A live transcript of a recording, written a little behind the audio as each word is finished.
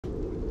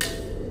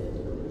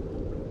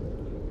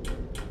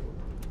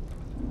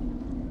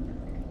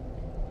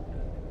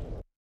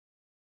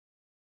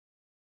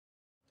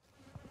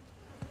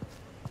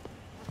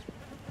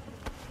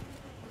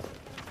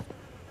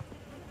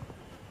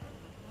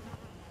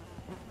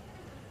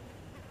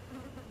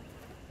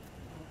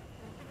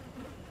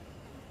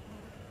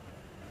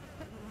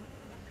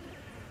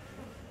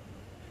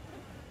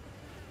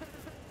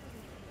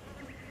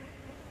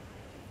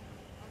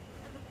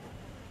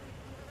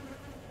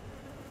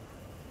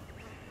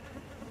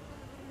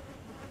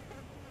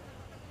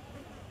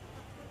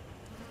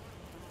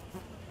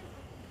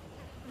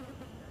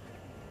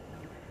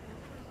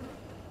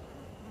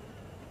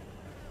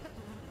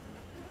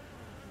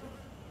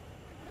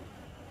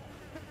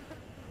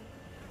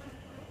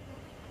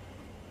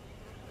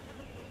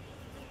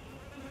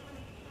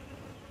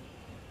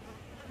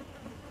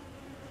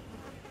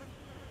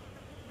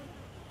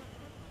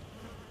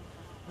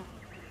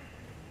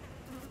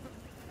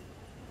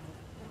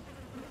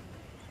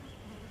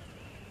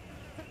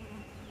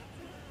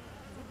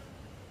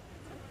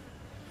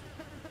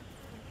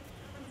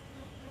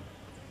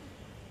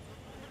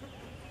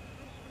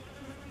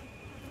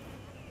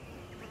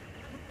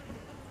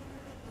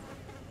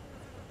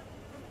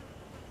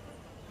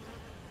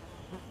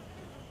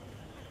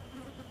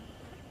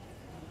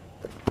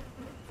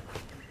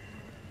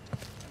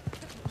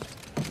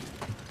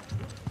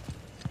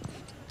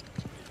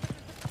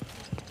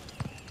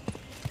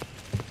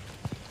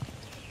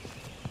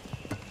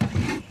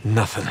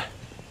Nothing.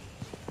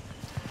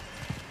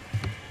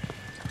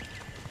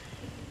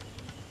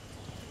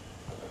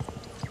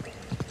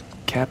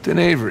 Captain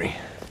Avery.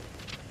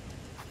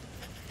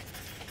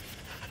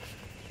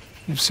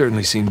 You've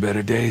certainly seen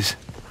better days.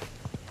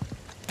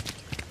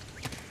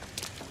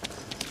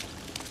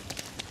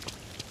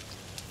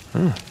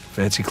 Huh,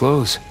 fancy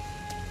clothes.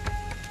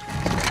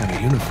 What kind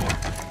of uniform?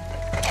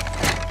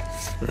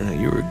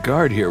 You were a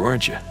guard here,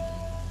 weren't you?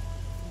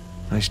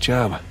 Nice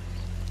job.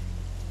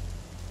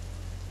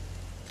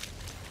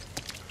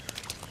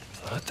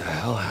 What the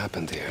hell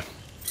happened here?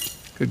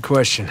 Good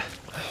question.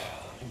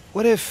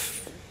 What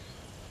if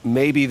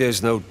maybe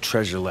there's no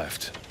treasure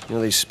left? You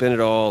know, they spin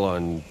it all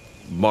on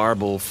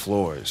marble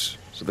floors.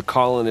 So the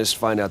colonists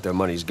find out their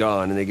money's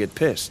gone and they get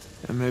pissed.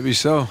 Yeah, maybe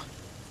so.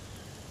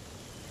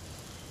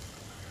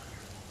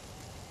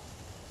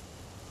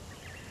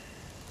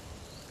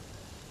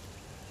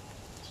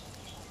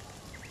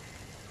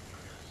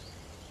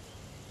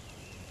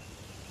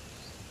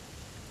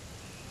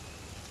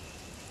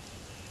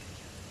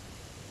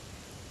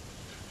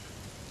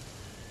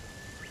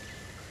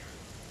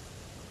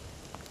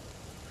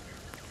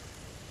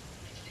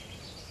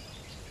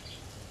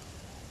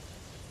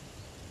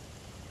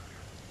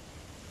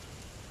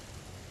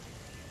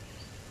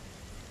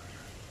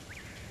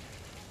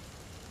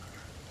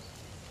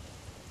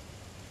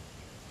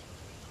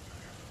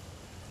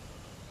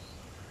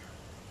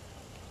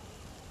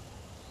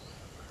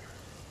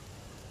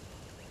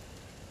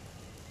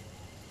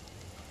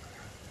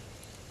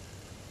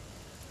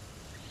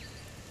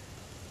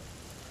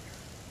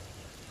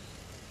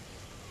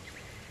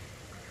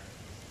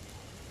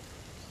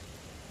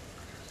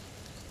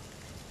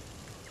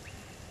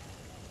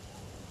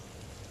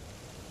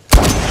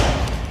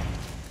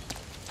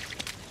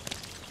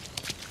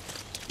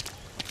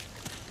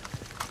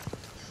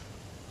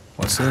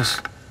 What's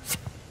this?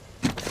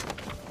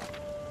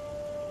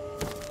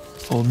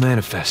 Old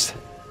manifest.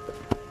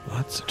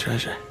 What's a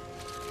treasure?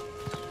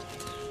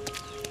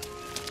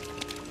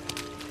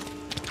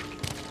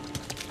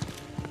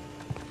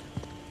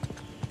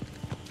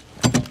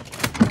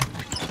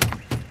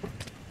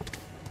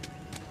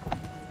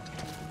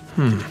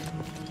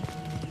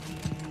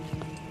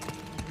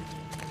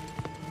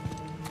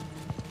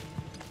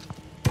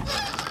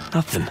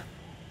 Nothing.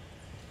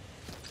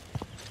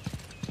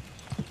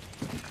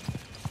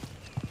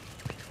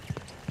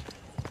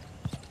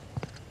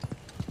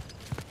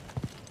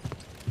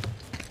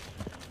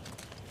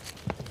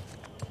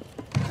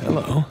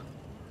 Hello.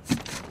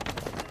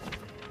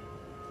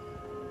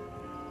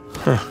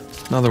 Huh,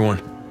 another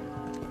one.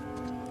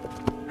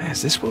 Man,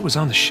 is this what was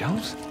on the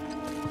shelves?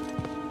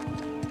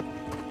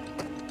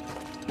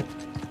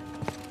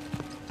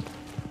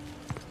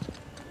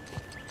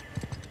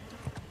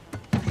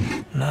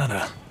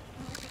 Nada.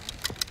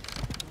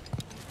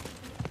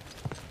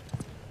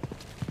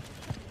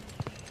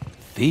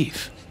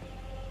 Thief.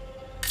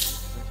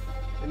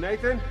 Hey,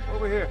 Nathan,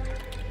 over here.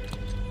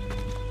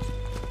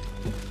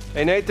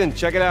 Hey, Nathan,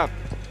 check it out.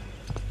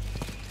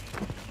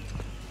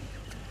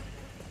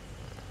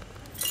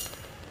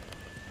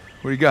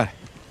 What do you got?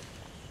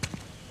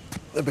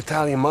 The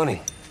battalion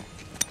money.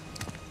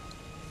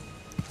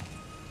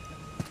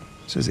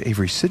 It says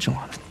Avery's sigil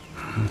on it.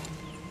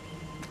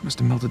 Must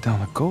have melted down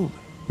the gold.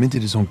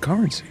 Minted his own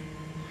currency.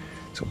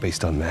 So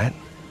based on that,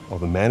 all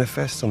the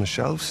manifests on the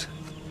shelves,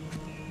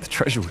 the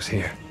treasure was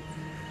here.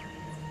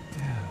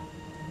 Yeah.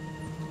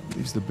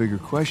 Leaves the bigger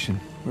question.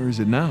 Where is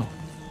it now?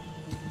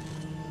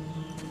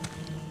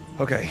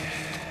 Okay,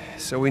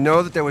 so we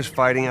know that there was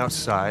fighting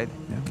outside.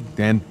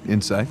 Yeah, and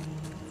inside.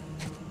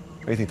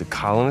 What, do you think the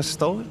colonists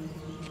stole it?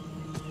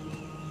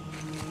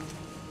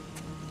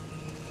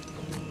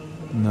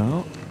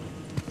 No.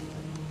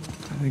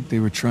 I think they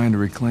were trying to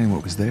reclaim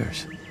what was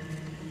theirs.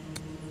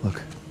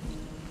 Look.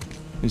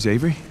 There's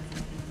Avery.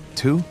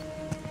 2.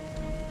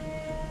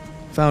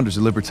 Founders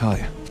of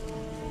Libertalia.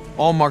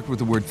 All marked with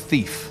the word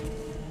thief.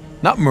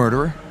 Not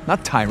murderer,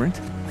 not tyrant.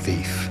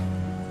 Thief.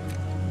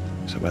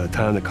 So by the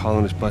time the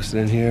colonists busted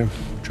in here,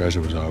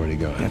 treasure was already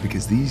gone. Yeah,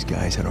 because these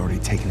guys had already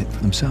taken it for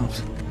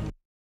themselves.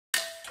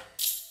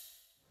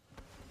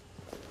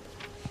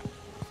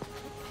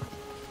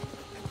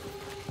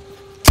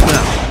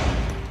 Now,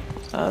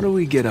 how do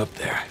we get up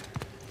there?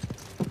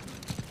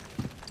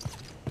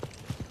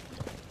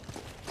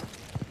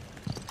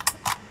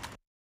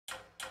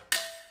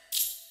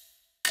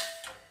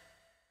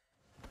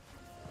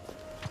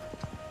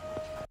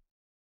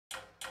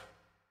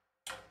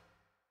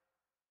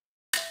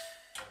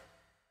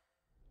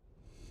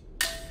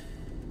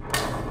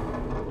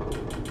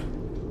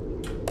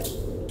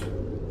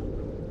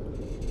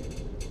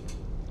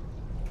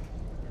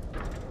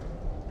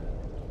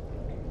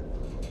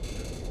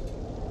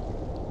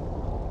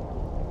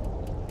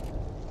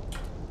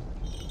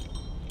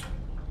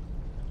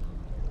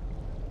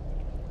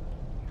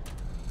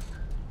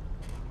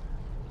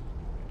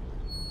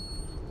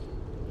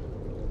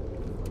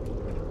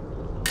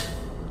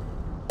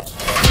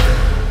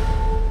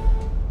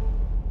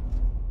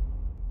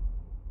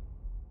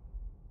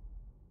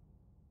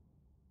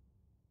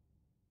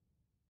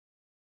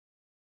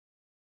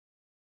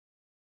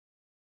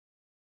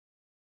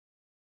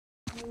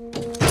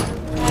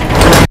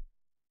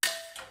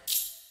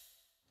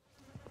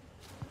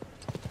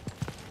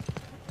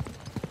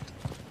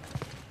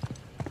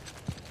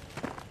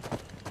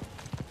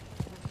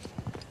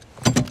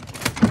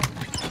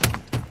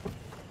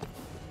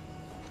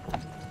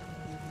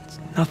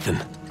 Nothing.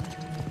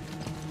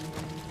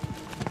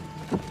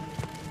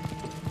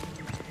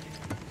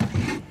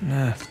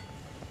 Nah.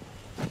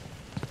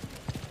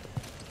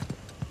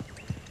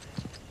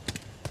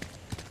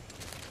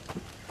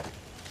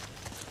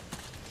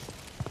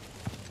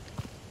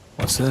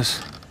 What's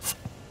this?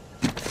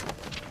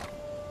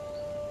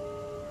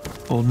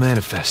 Old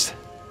manifest.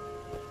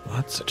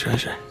 Lots of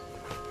treasure.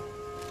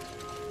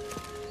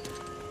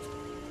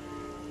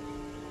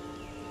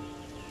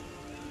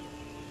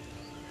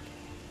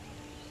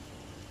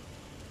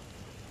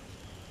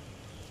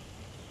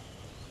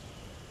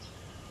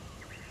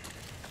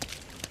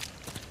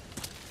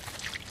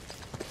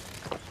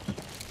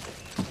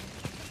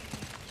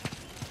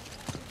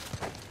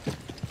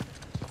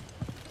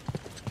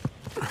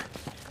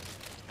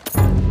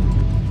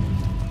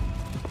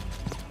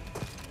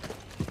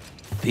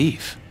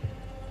 Thief.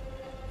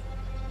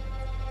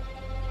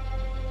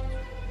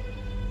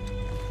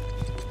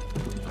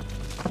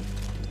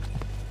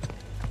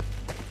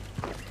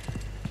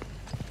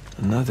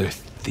 Another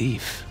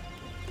thief.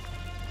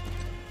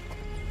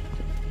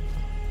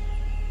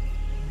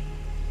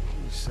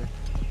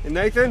 Hey,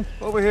 Nathan,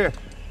 over here.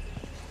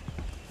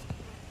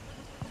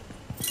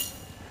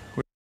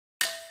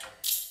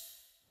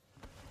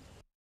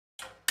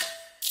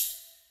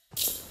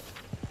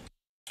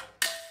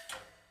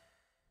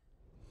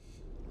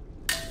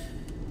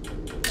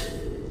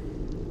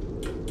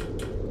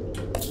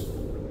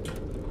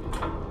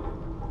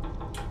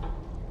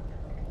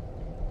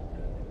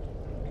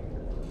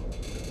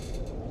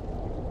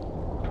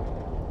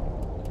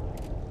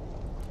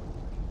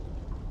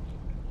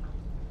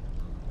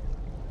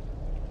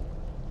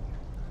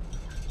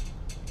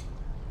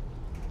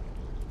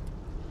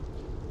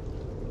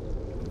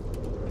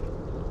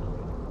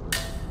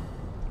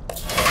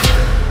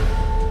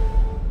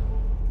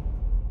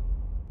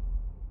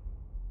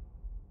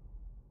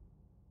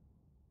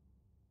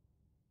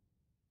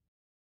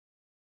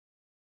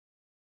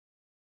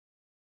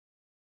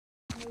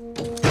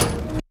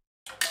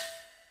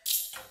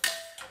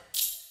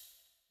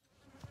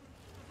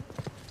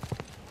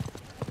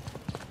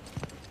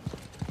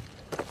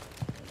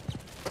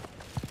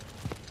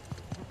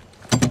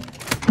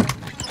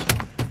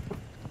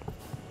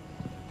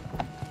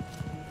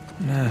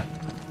 Nah.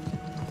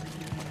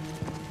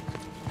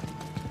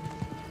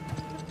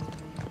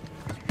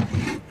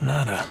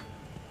 Nada.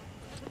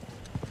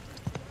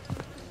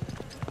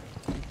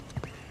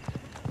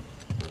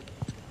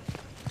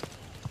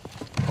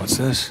 What's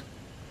this?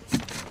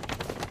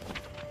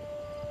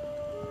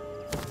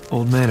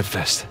 Old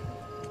manifest.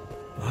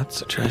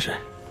 Lots of treasure.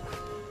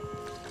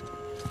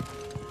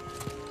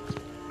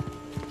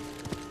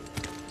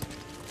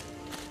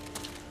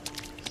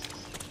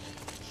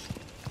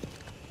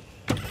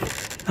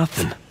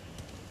 Nothing.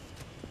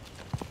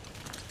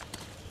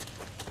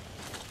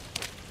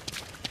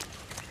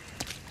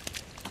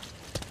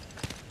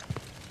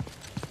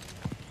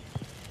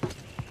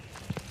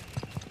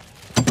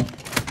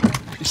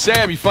 Hey,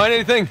 Sam, you find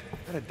anything?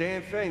 Not a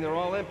damn thing. They're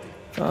all empty.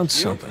 Found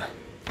something.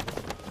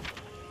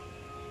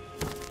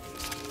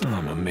 Oh,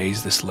 I'm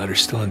amazed this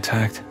letter's still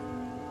intact.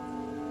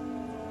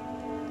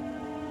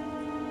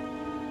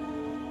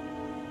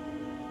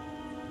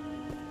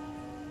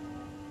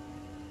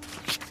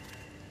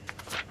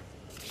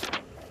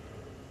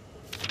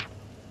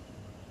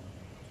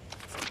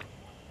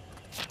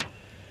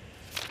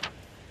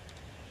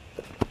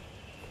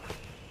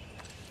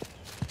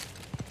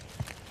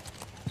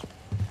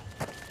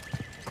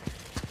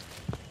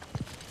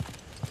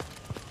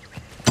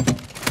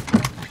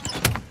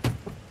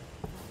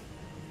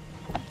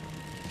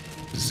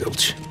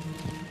 Zilch.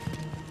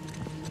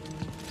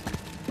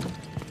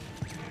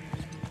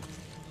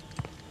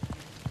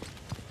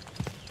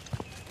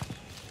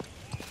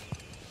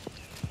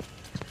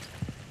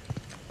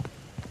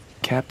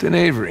 Captain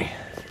Avery. Hey,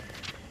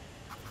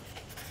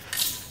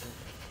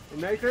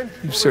 Nathan?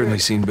 You've certainly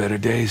seen better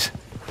days.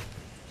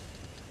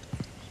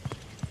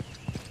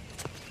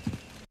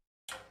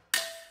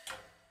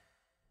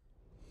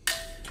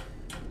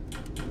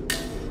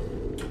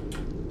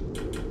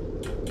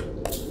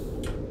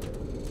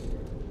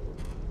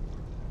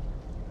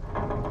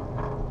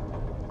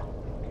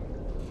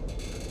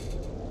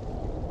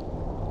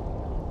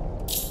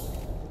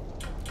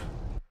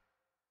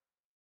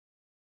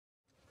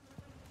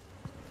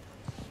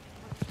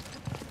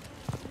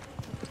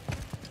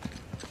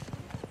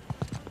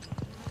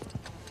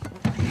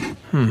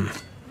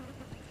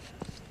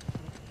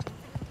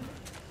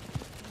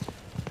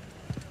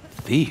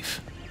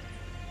 Thief.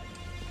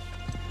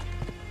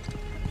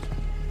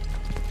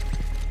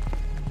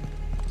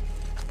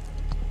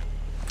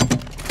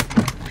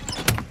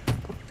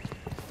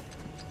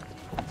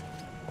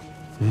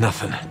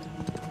 Nothing.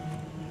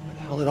 Where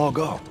the hell did it all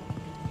go?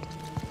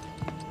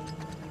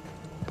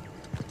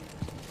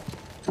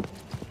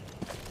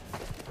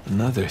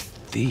 Another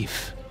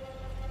thief.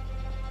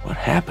 What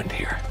happened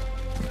here?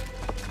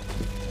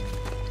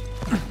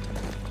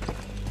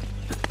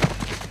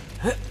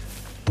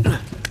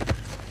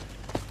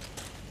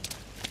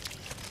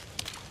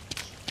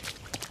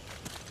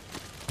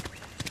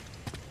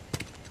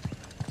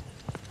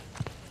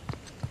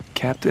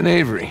 Captain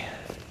Avery.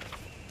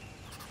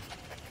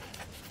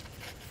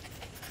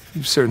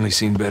 You've certainly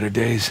seen better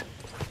days.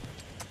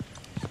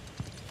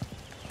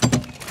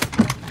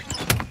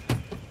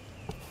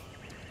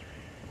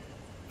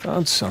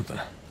 Found something.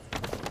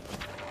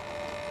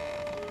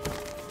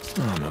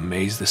 Oh, I'm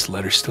amazed this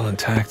letter's still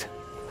intact.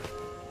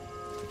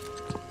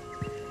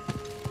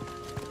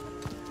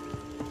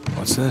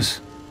 What's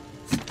this?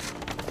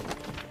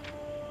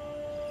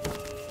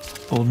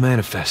 Old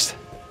manifest.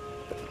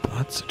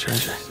 Lots of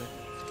treasure.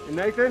 Hey,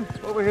 Nathan,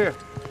 over here.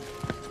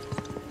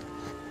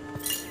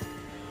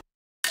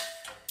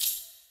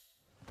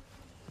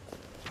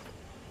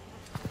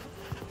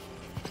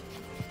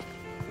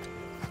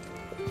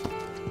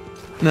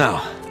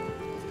 Now,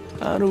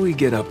 how do we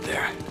get up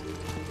there?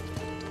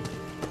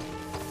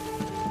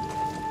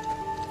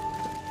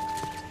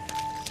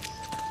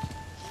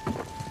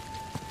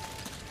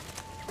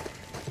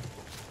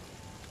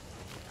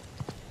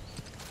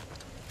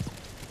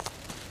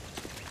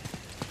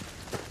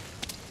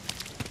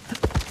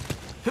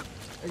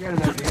 I got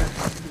an idea.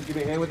 Can you give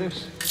me a hand with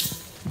this?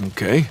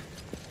 Okay.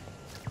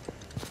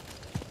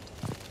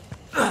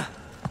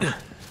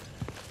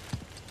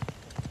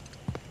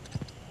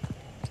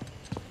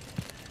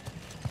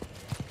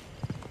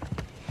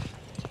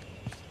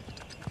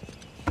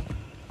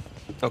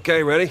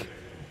 Okay, ready?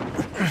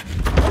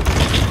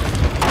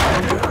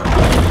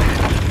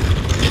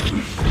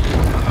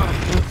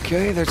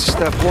 Okay, that's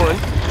step one.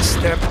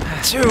 Step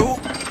two.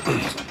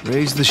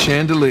 Raise the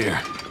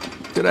chandelier.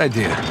 Good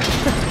idea.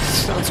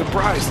 Sound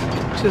surprised.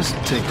 Just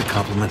take the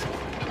compliment.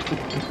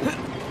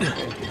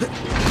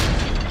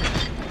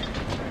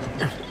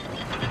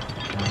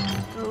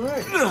 All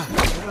right. Now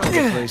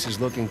the place is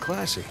looking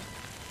classy.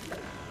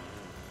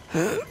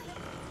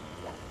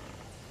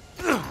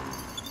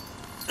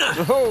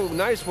 Oh,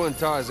 nice one,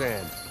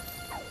 Tarzan.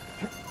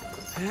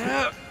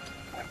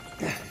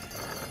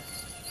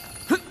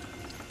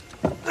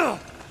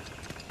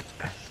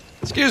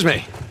 Excuse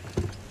me.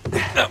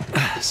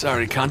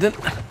 Sorry, Condon.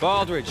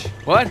 Baldridge.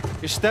 What?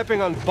 You're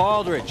stepping on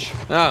Baldridge.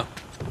 Oh,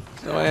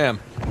 so I am.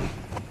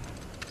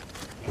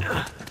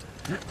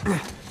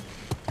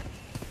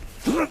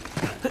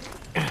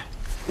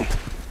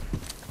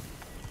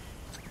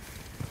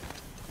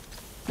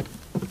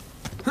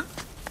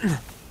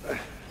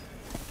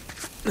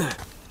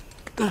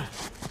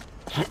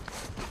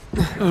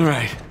 All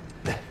right,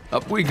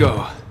 up we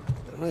go.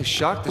 I'm really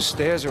shocked the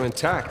stairs are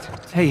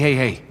intact. Hey, hey,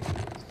 hey.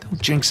 Don't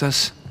jinx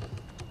us.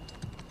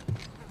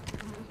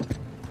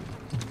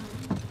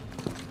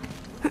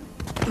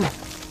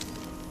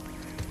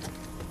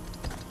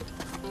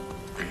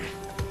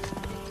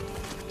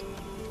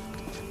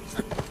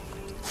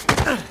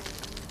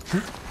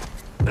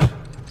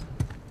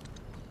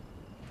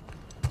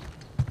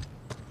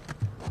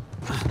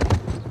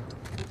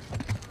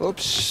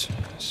 Oops,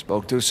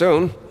 spoke too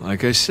soon.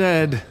 Like I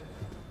said.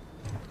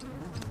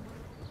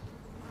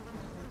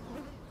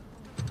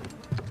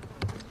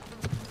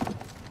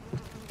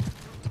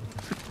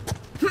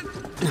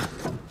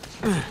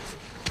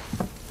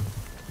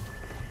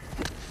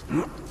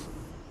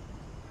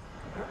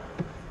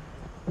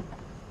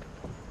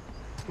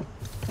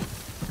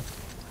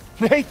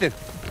 Nathan,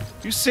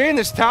 you seeing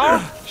this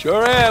tower?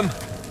 Sure am.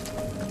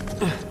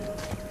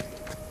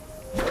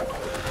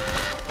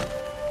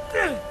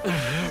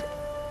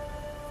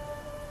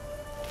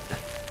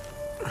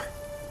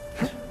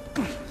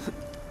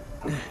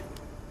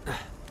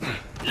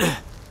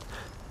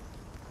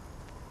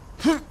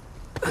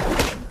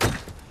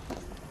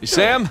 You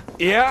Sam?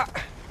 Yeah.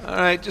 All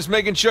right, just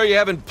making sure you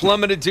haven't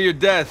plummeted to your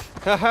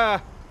death. Haha.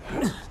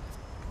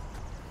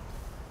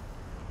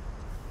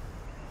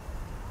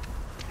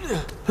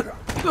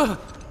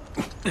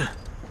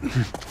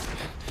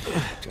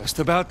 Just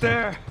about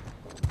there.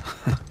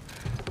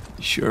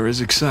 Sure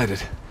is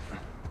excited.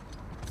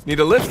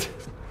 Need a lift?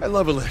 I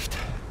love a lift.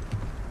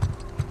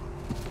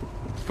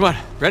 Come on,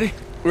 ready?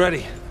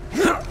 Ready.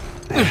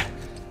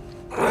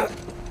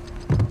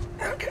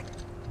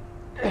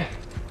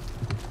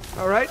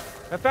 All right,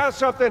 I found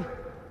something.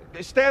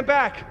 Stand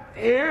back.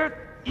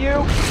 Here,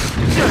 you.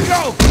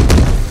 Go!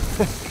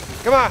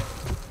 Come on.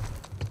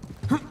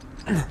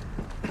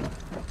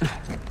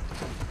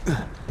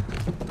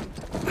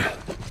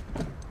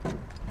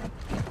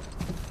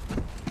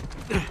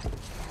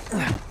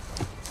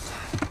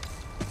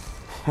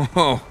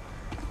 Oh.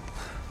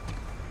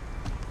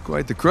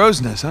 Quite the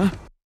crow's nest, huh?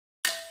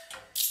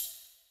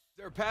 Is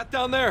there a path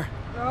down there?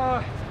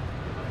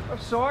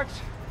 Of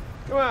sorts.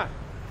 Come on.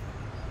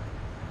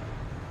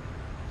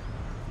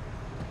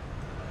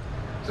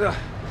 So,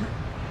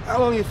 how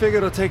long you figure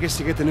it'll take us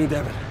to get to New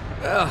Devon?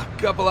 A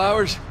couple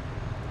hours.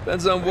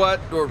 Depends on what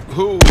or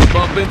who we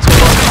bump into.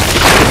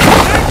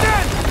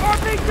 Nathan!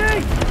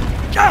 RPG!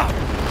 Oh,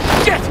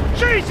 shit!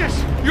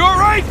 Jesus! You all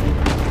right? right?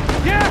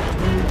 Yeah!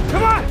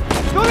 Come on!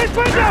 Go this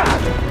window!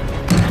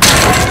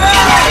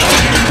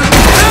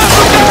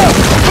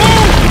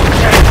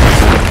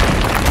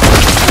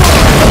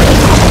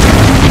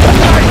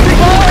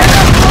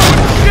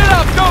 Get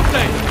up, don't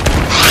they?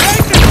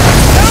 Nathan!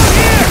 Down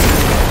here!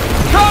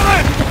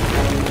 Coming!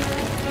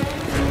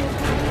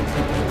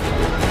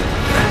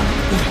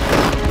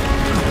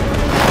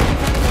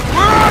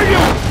 Where are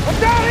you? I'm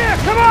down here!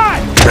 Come on!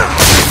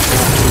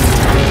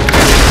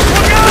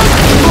 Look out!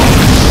 Oh,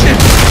 shit!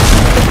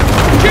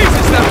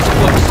 Jesus, that was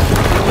close!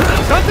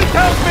 Something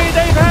tells me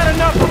they've had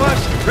enough of us.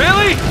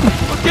 Really?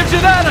 What gives you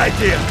that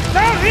idea?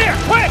 Down here!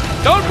 Quick!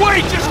 Don't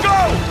wait! Just go!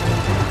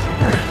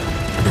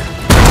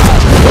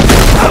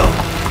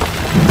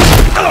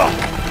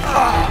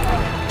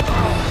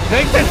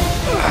 Nathan!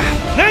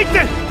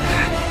 Nathan!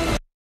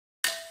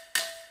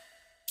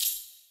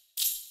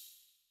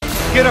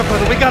 Get up,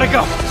 brother. We gotta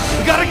go.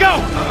 We gotta go!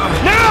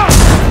 Now!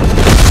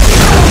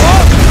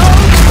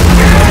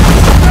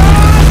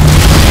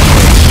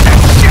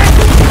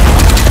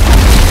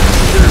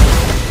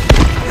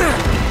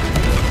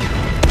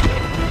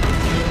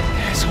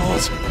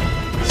 Assholes.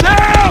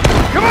 Sam!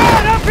 Come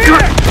on, up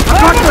here!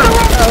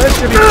 This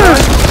should be fun.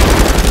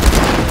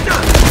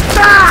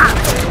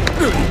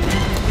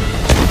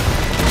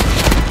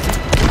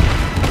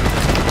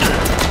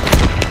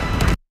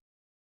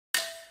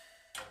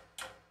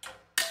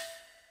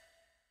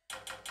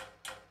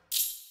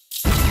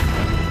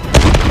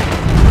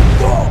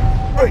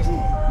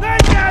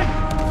 Nathan!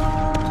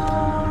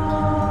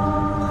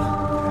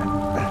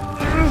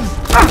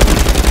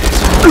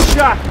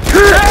 Shot!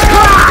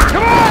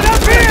 Come on,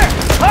 up here!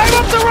 Climb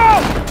up the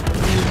rope!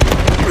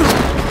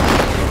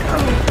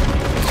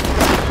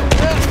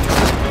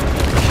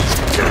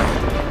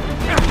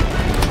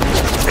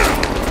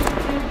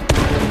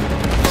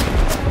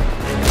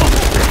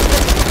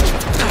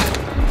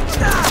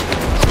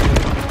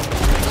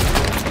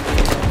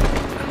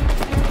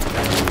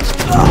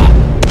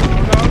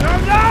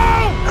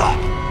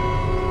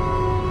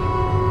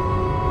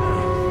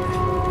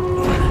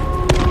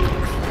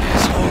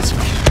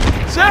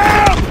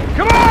 Sam!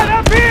 Come on,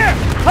 up here!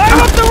 Climb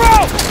up the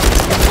rope!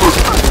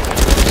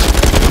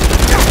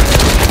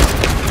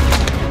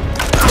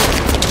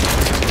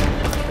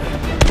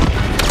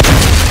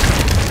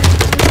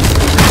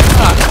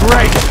 Ah,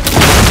 great!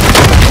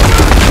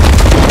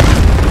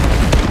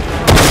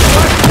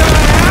 What the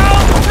hell?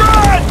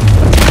 Run!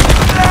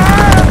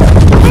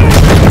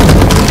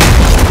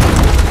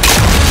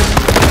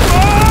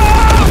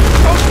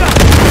 Don't stop!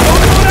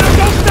 Don't slow down!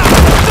 Don't stop!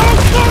 Don't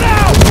slow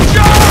down!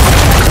 Jump!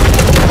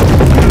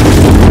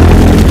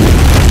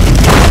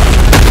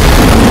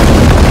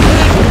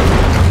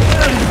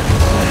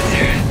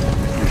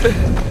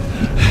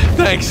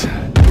 Thanks.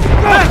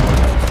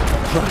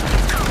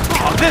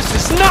 Oh, this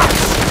is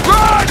nuts!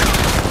 Run!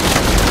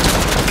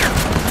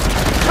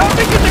 Help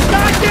me get the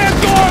goddamn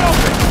door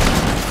open!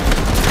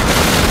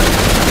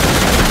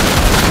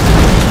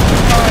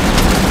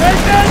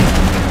 Nathan!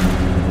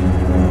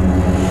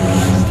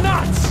 It's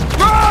nuts!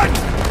 Run!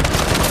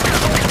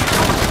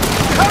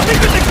 Help me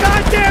get the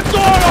goddamn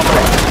door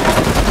open!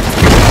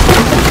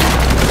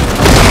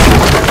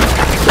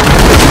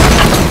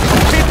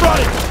 Keep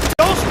running!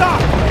 Don't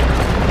stop!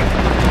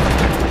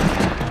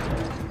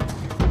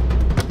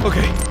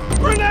 Okay.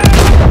 Grenade!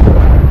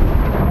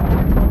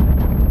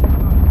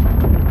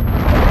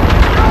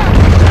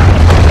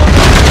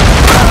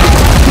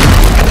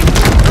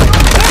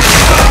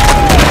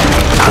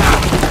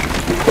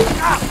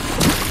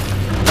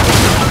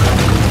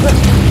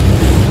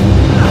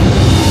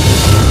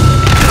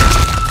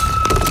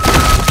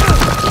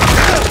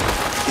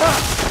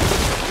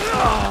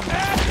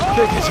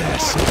 Kick his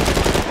ass.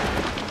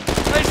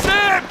 Hey,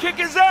 Sam! Kick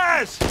his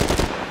ass!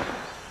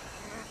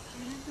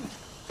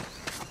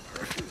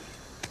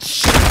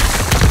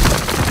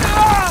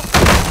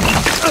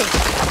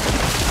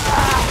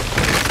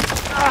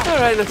 All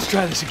right, let's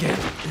try this again.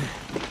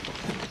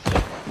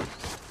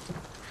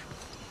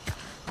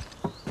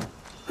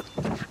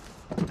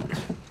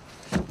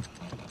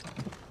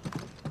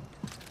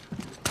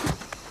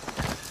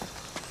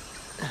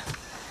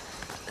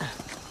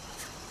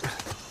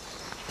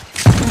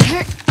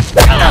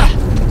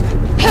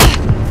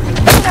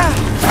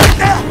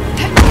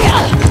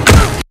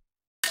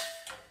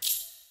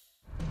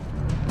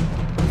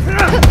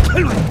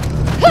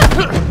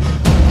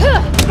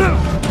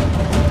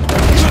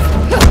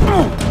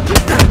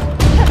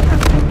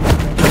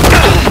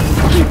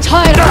 I'm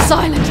tired of this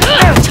island.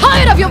 I'm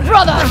tired of your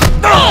brother.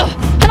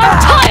 And I'm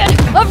tired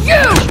of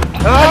you.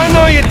 I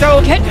know you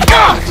don't. Get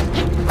out.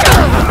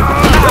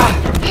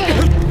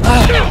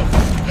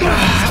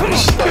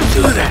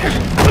 Do that.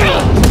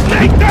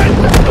 Nathan!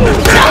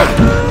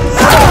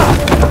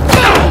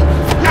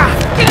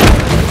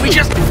 We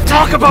just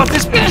talk about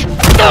this.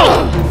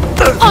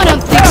 I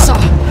don't think so.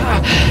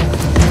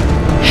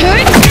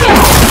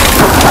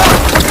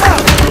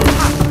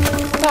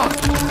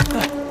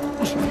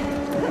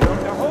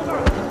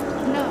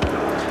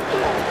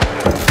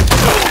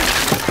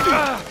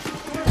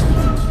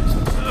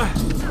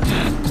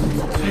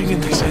 Hang in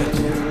there, Sam.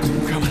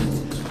 I'm coming.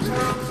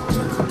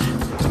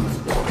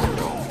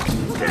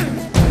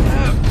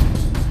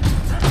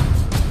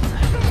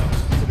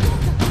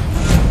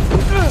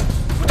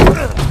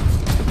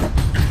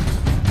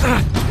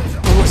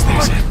 Almost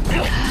there, Sam.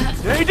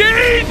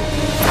 Nadine!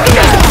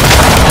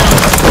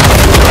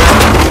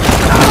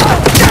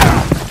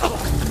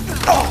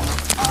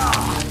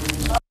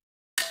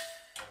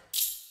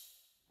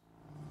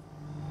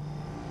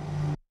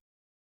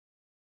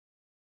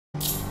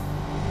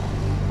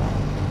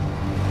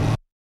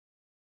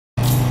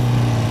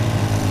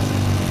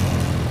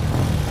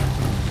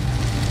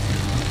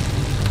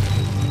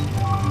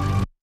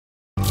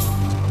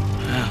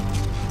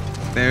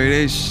 There it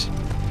is.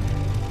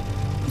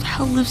 Who the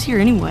hell lives here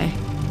anyway?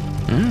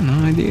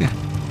 No idea.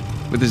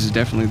 But this is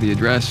definitely the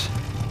address.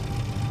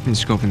 Been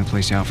scoping the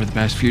place out for the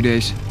past few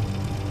days.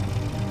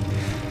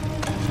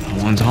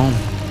 No one's home.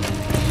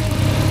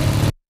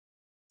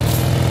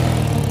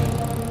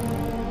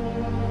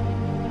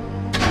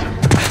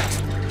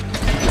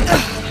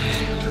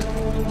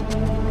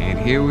 And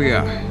here we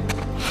are.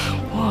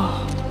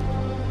 Whoa.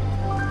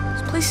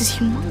 This place is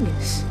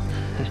humongous.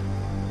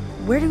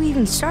 Where do we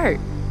even start?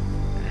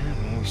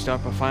 We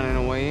start by finding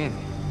a way in.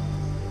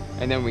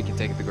 And then we can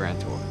take the grand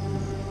tour.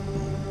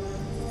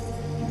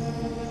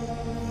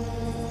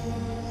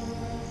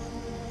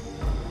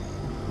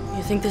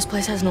 You think this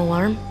place has an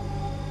alarm?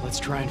 Let's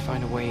try and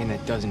find a way in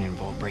that doesn't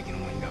involve breaking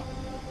a window.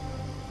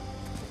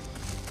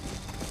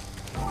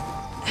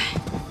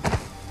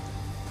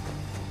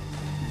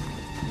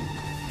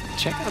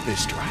 Check out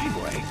this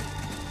driveway.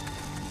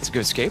 It's a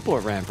good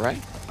skateboard ramp,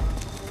 right?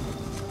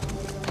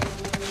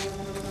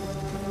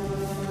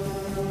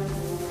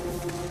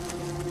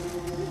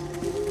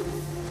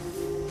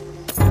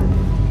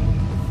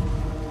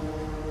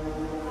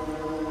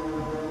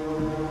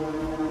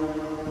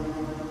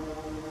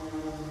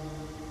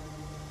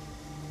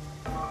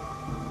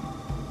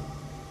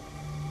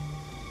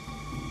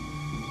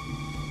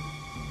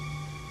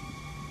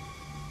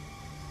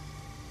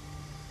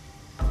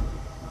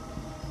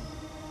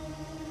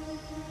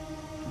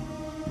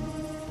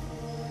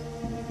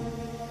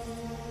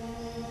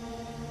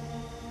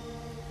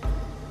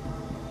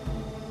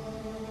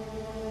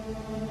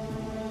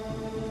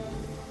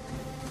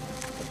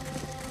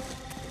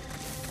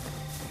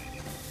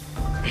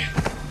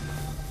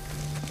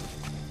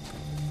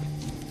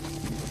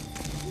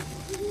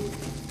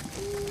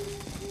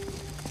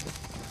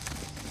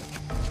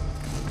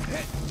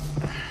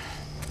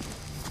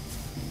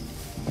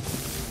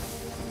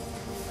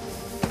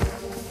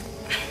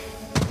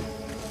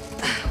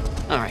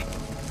 All right,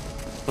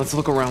 let's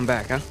look around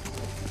back, huh?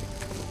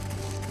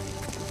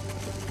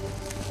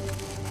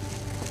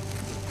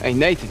 Hey,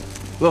 Nathan,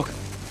 look.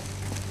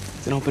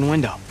 It's an open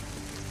window.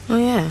 Oh,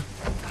 yeah.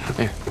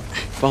 Here,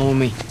 follow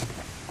me.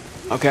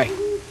 Okay,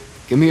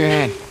 give me your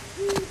hand.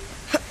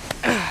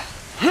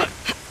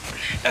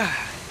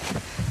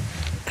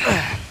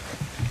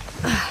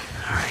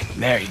 All right,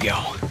 there you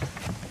go.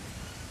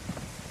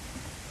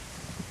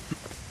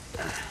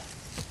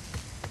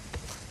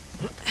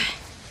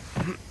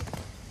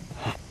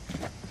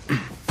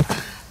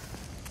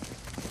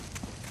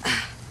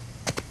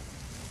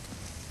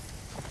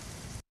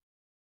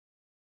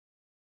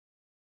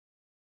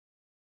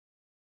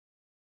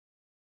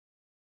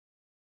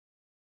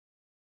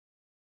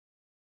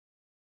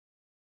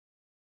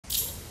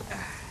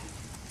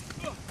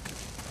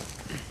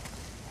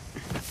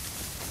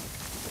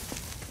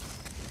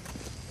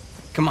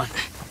 Come on.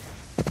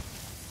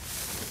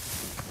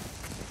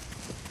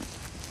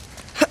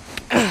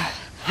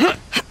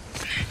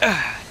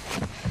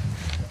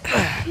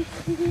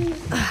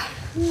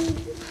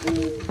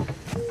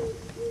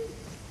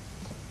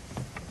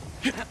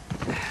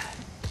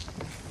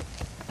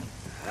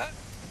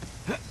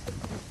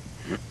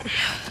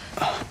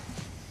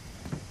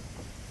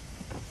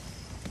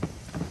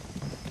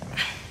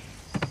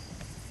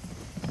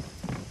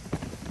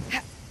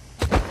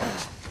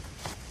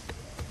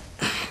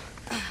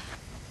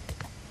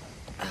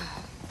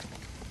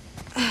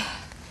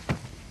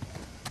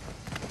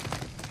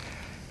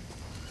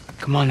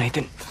 Come on,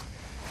 Nathan.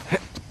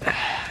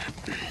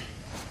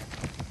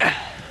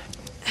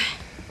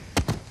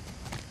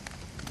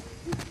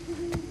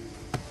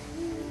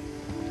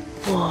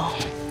 Whoa.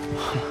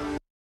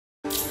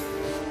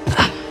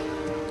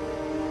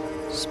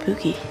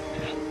 Spooky.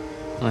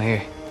 Oh,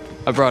 here.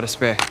 I brought a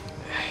spare.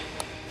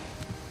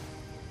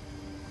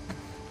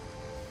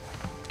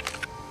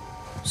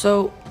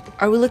 So,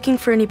 are we looking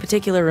for any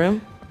particular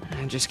room?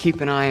 And just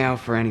keep an eye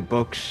out for any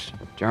books,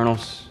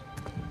 journals,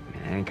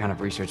 any kind of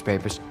research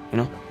papers, you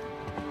know?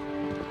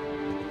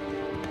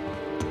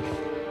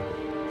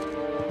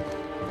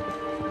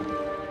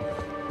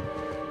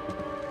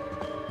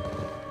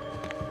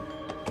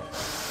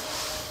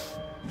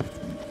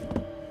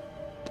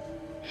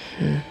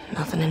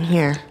 Nothing in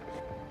here.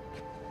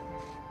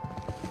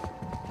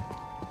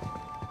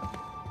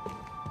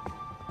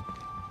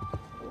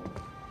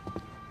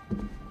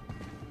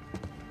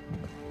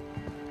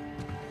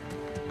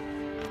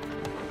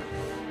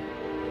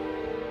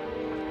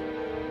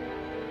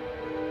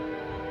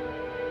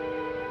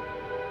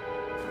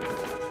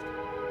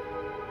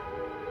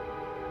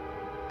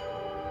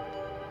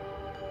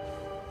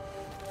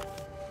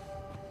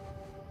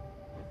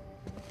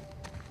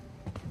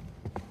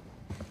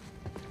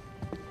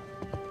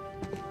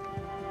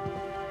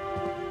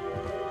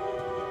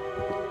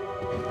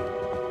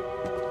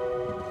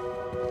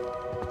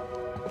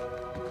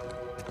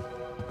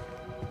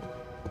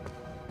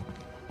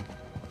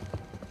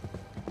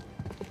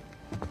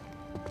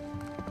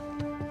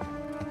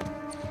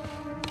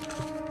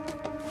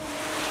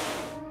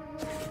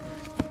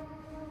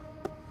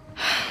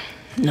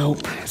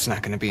 Nope. It's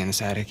not gonna be in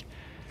this attic.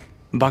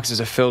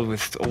 Boxes are filled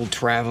with old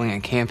traveling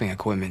and camping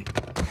equipment.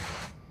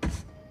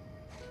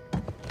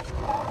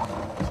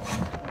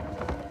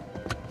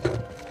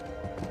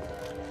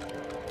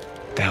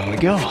 Down we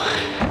go.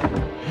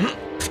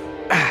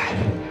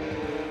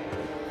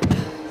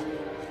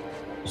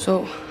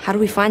 So, how do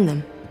we find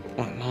them?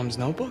 What, Mom's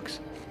notebooks?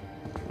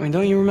 I mean,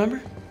 don't you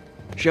remember?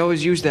 She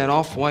always used that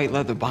off-white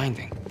leather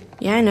binding.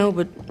 Yeah, I know,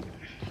 but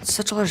it's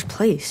such a large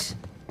place.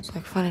 It's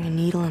like finding a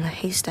needle in a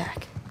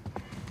haystack.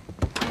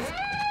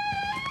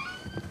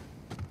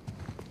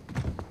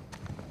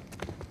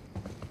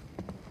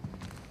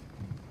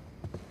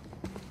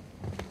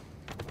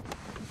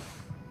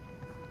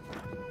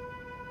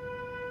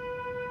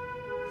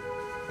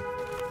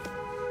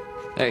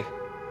 Hey,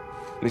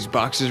 these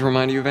boxes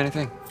remind you of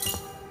anything?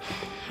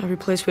 Every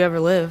place we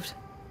ever lived.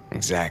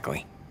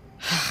 Exactly.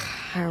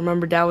 I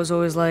remember Dad was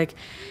always like,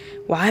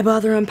 why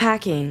bother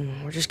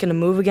unpacking? We're just gonna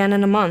move again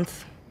in a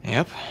month.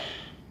 Yep.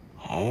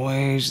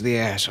 Always the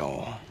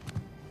asshole.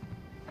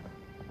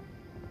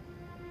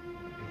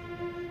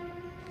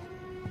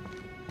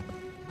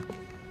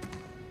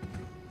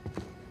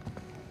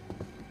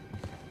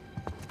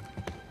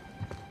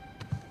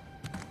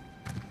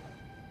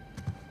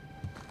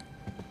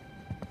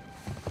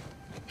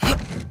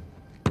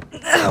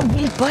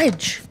 Won't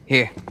budge.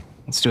 Here,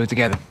 let's do it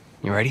together.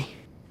 You ready?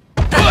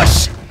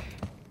 Push!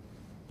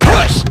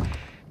 Push!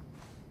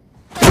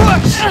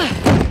 Push!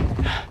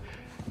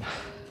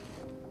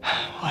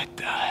 What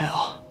the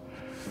hell?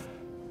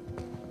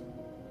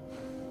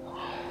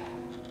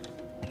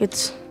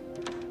 It's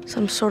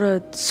some sort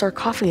of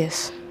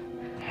sarcophagus.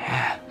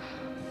 Yeah.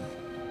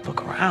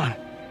 Look around.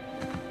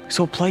 This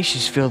whole place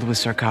is filled with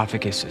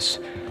sarcophaguses.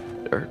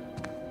 Or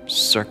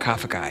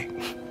sarcophagi.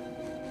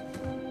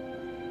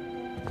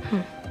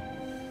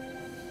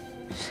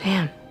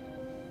 Sam,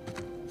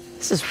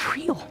 this is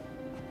real.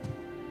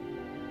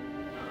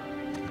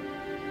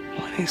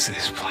 What is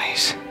this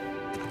place?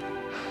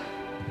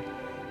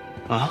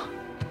 Well,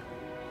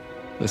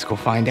 let's go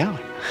find out.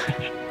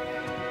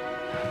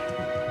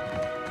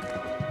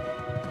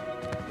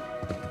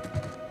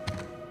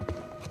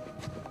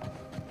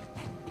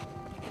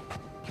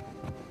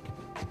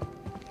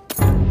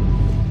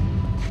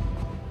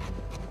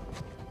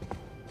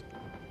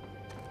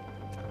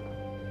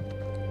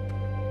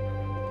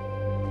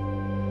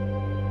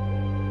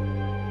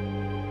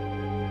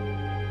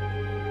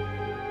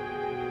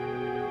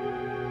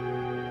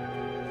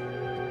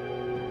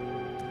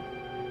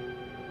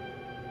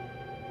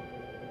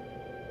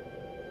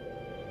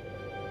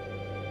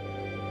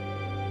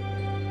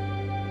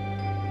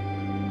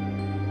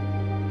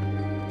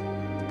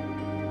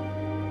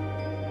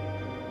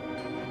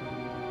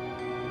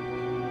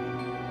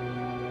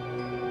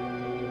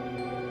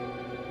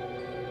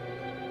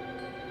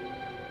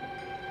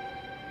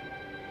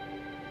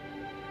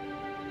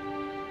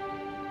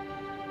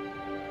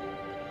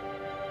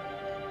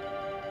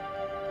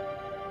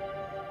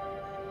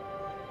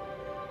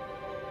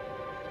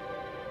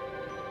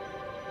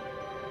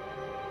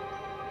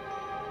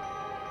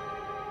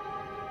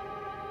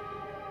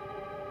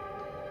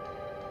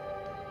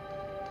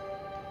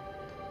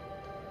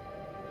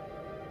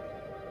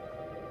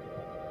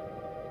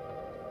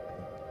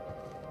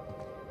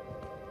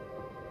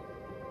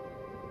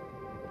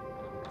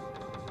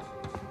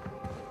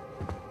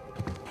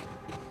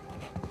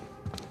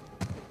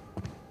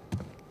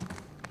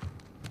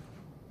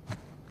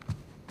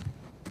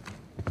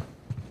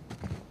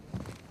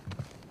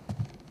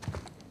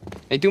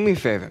 Hey, do me a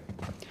favor.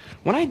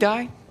 When I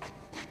die,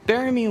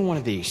 bury me in one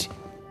of these.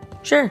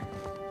 Sure.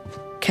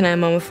 Can I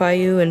mummify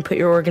you and put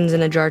your organs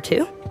in a jar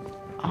too?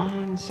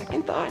 On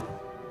second thought,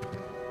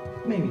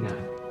 maybe not.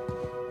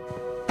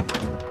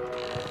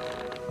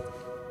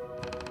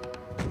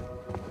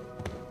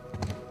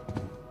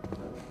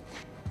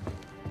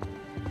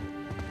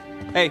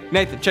 Hey,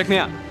 Nathan, check me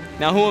out.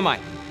 Now, who am I?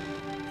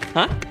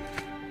 Huh?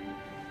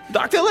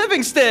 Dr.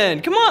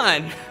 Livingston, come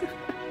on!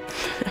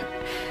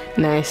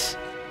 Nice.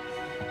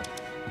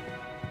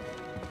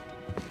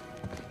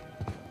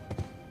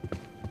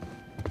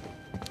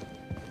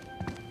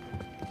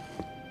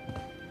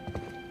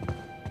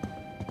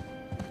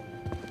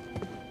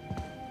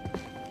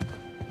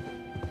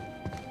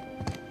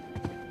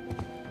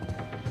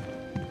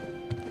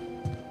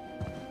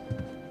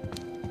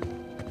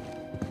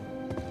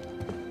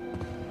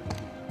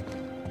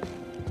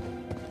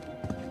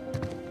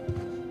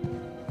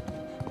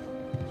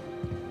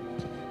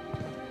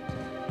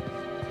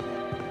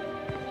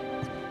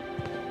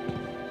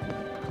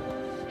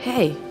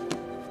 Hey,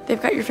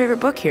 they've got your favorite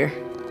book here.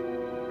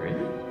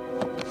 Really?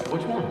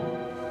 Which one?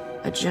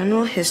 A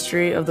general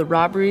history of the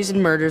robberies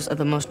and murders of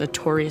the most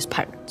notorious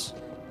pirates.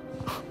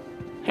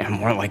 Yeah,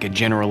 more like a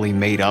generally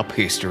made-up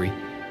history.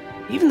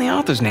 Even the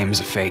author's name is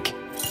a fake.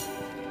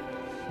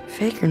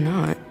 Fake or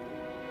not,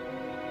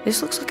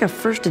 this looks like a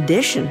first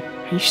edition.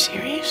 Are you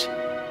serious?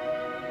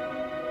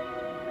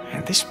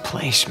 Man, this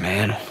place,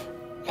 man.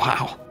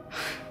 Wow.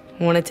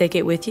 Want to take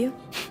it with you?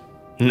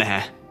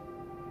 Nah.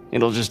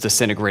 It'll just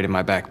disintegrate in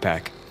my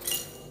backpack.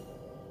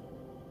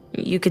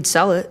 You could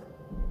sell it.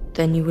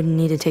 Then you wouldn't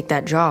need to take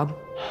that job.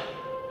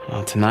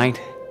 Well, tonight,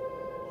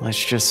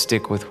 let's just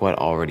stick with what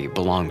already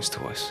belongs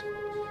to us.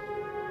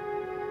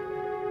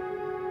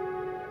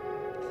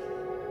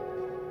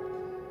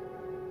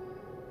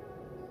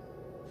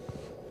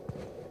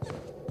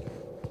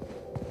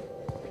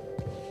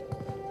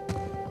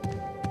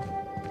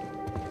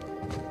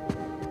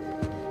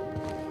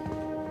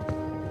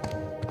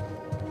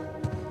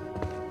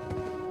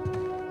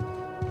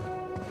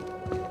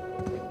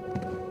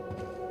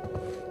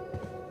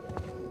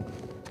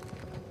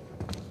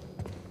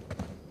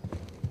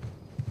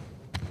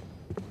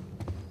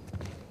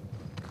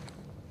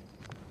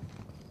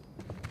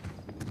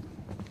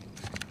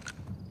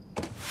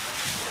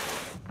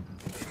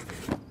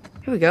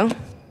 Here we go.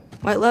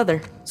 White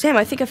leather. Sam,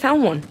 I think I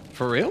found one.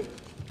 For real?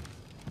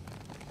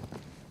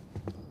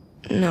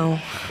 No.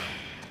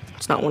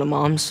 It's not one of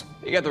Mom's.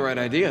 You got the right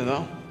idea,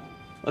 though.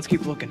 Let's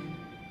keep looking.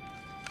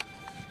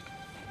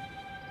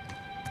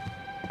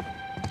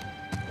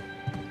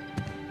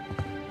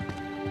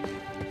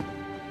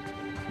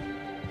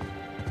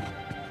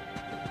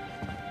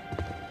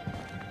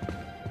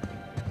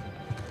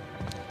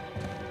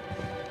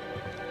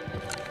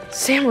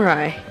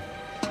 Samurai.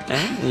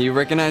 Eh? You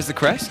recognize the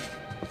crest?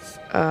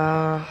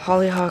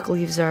 Hollyhock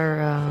leaves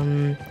are,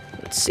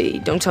 let's see.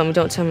 Don't tell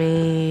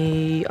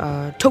me,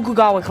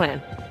 Tokugawa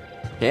clan.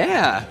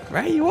 Yeah,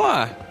 right you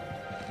are.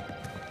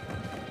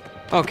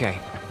 Okay.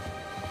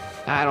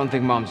 I don't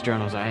think Mom's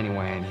journals are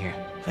anywhere in here.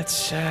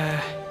 Let's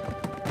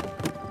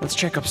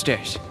check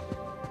upstairs.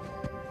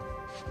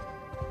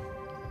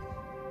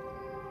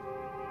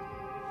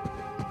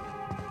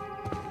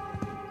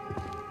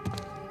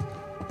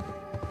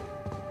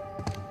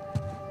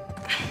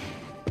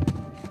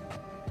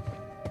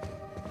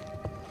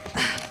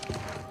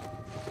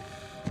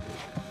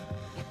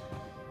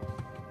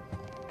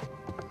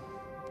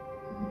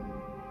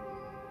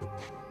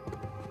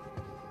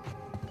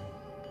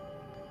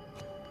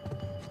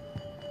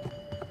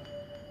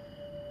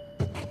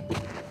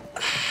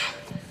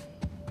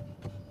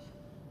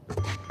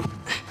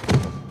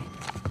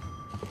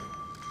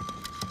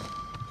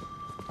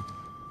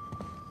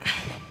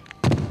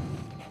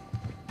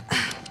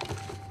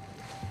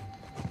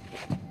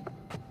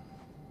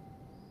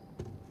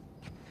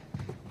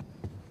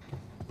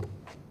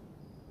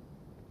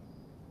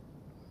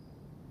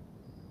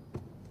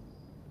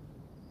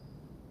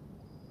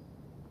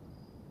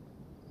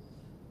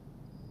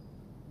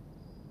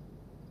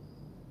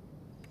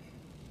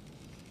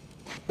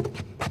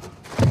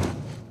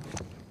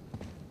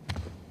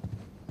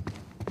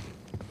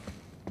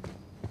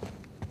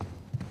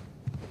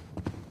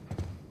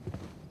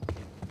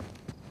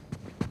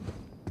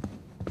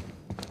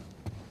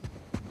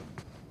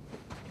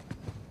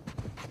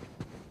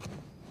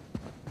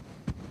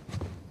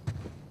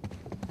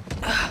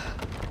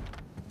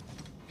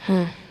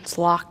 It's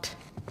locked.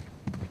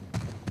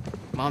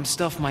 Mom's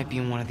stuff might be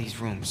in one of these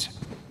rooms.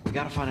 We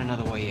gotta find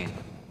another way in.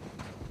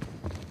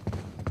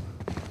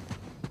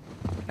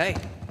 Hey!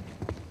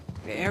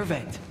 The air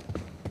vent!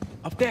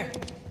 Up there!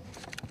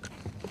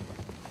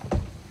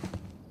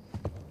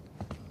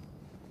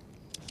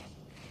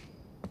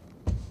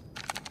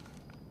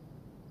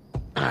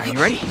 Alright, you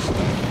ready?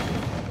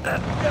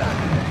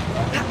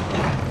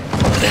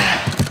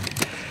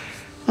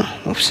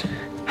 Oh, oops.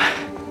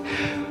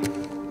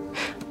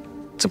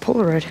 It's a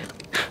Polaroid.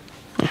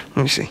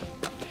 Let me see.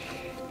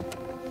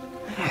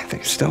 I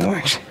think it still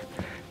works.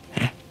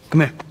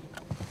 Come here.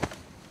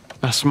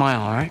 Now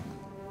smile, all right?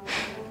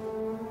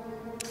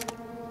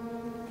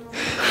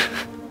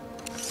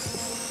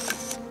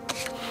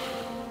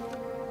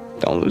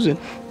 Don't lose it.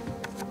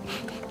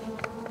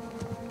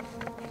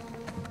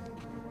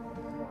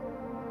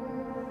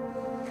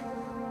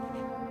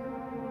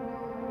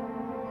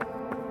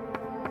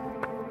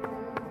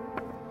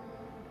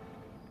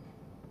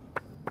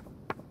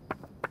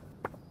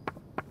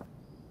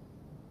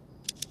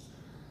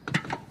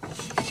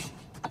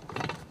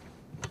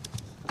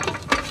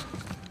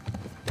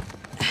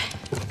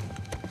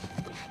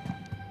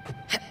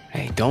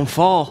 Hey, don't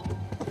fall.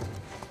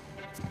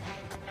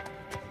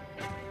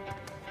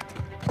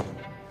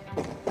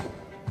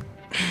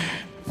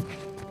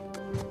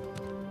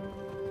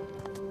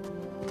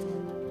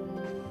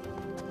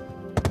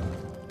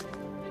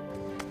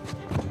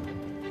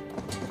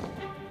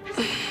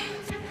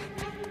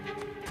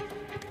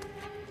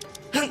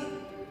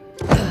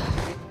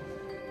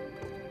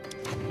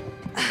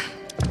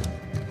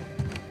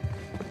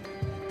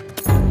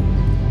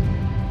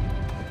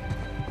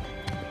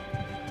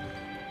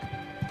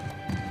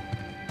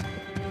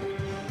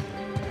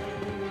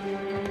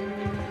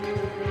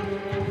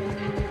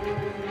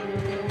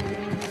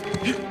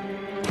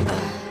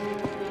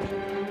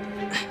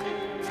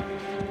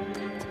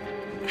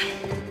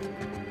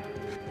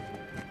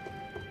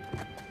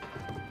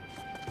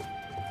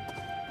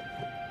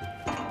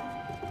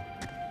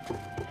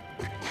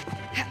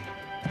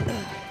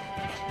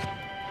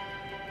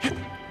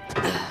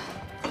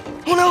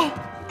 Oh no!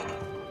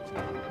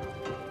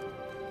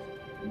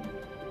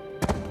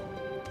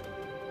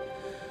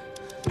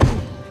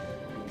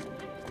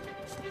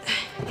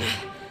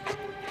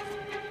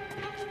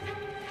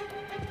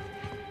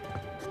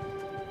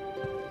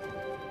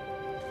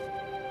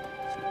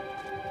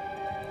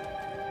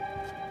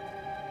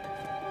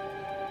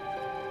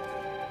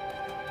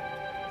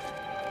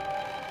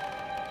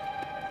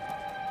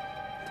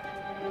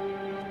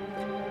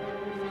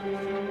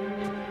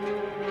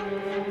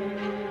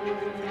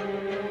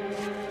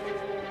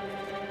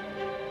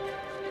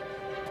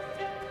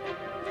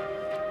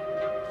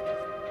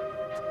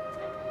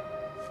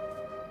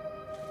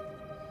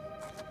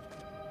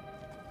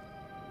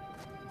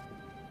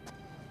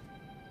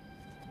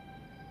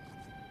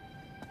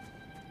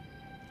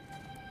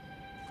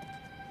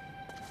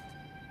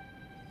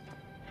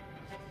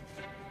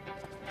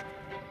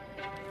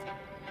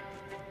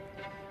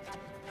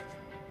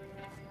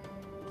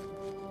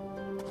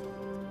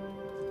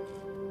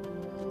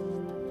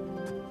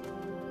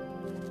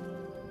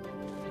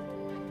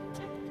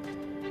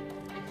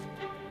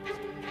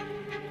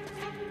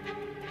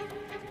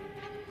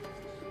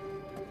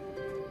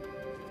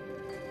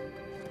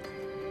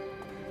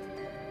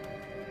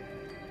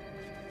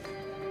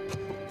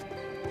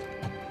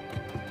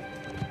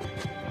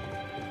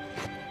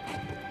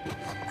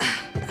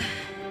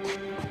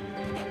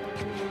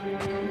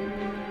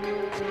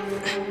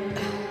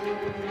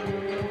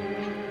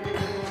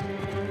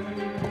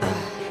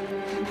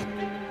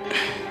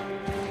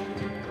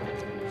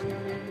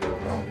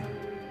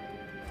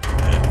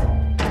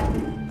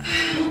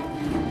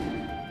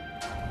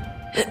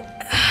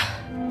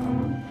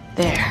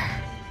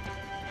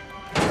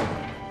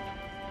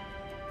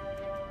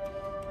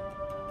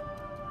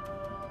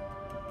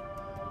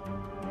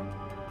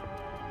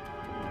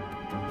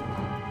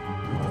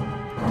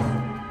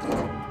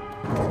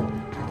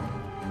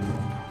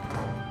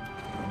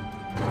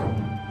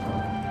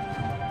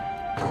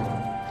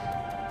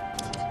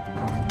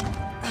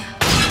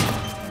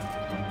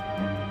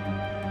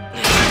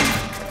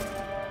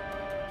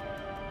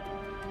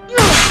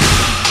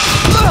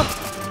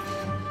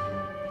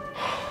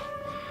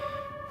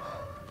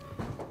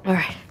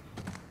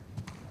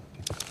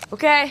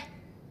 Okay,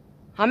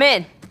 I'm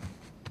in.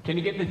 Can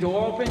you get the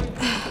door open?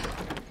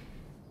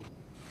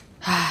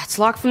 It's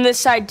locked from this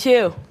side,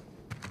 too.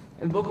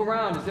 And look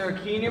around. Is there a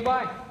key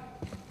nearby?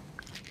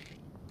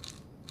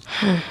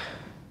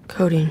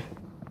 Codeine.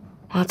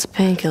 Lots of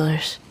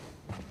painkillers.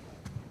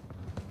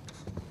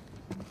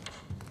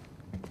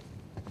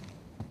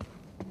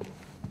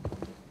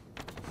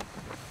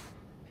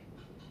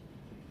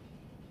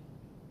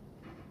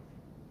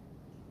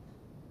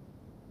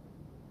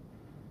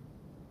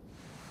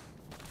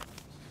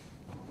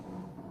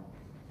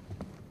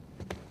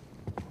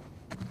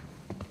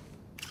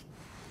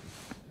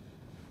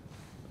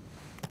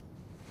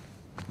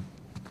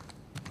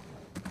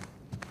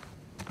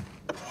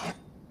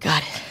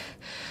 Got it.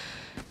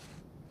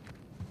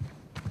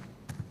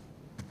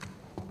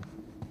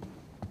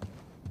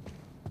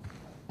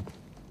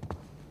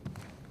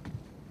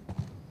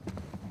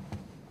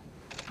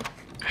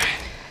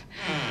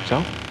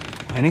 So,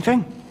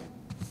 anything?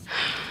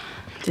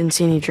 Didn't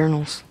see any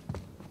journals.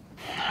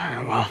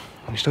 Alright, well,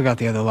 we still got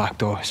the other locked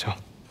door, so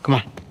come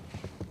on.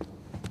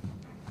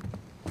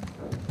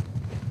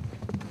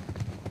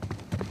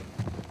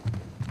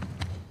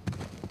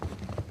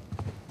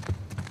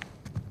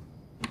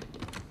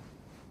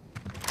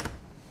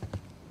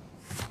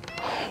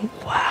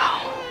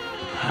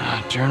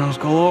 Wow. Journals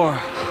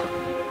galore.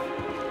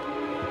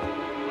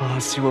 Well,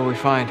 let's see what we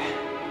find.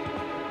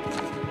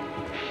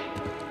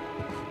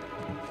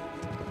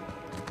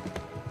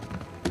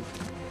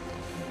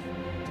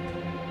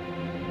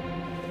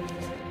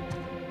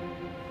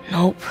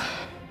 Nope.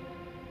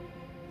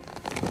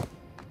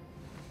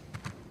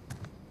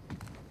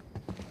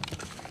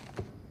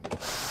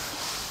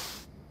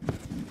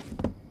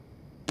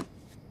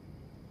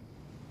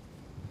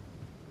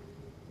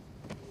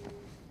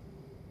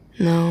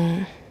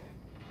 No.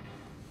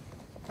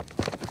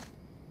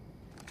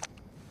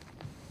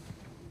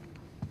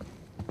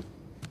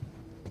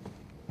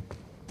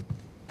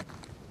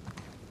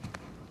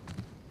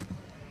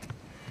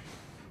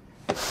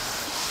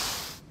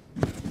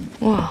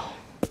 Wow.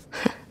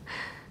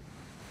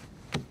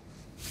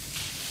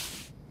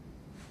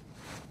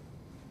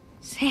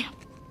 Sam.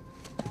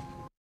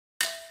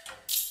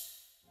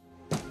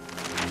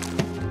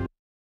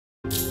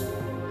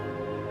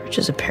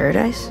 Bridges of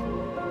Paradise?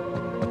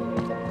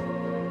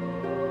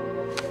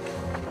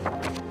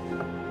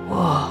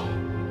 Whoa.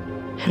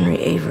 Henry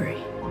Avery.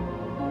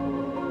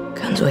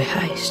 Gunsway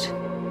heist.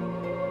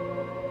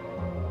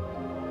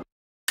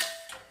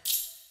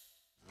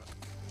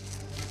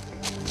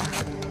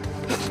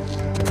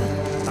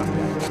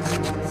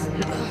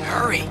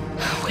 Hurry!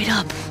 Wait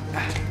up.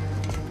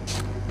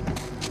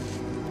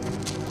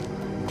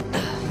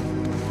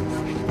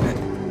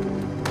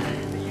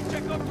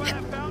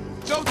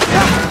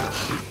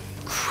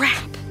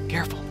 Crap.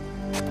 Careful.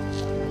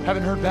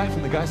 Haven't heard back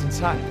from the guys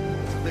inside.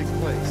 It's a big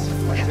place.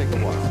 Might take a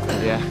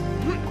while. Yeah.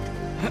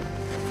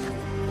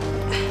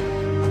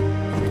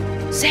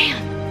 Sam.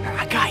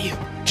 I got you.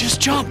 Just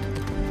jump.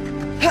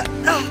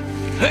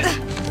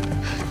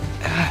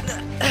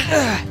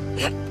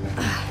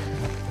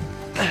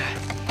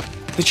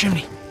 The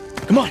chimney.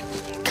 Come on.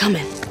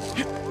 Coming.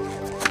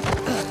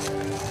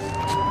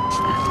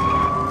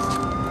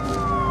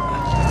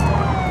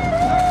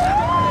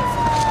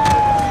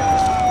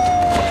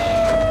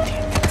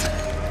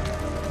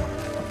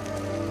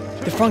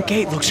 The front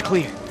gate looks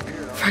clear.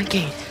 Front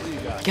gate.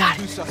 Got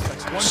it.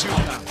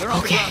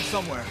 Okay.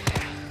 Somewhere.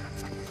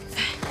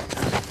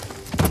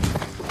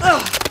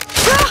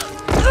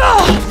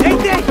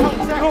 Nathan!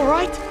 You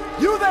alright?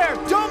 You there!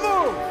 Don't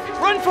move!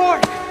 Run for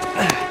it!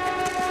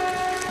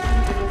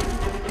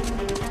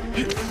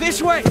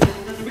 This way!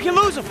 We can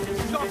lose them!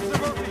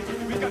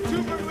 We got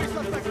 2 burglary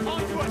suspects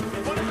on foot.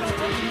 One is on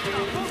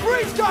now.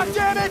 Freeze,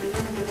 goddammit!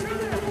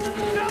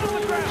 Down on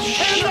the ground!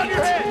 Hands on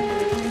your head!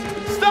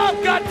 Stop,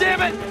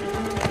 goddammit!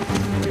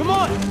 Come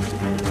on!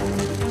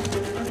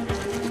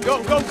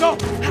 Go, go, go!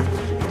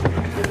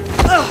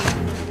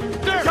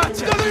 There!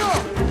 Gotcha. There they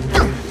are!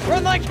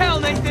 Run like hell,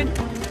 Nathan!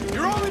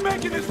 You're only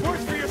making this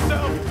worse for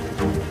yourself!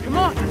 Come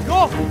on, go!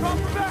 Call for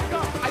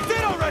backup! I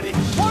did already!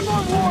 One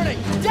more warning!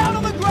 Down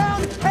on the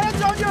ground!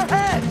 Hands on your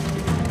head!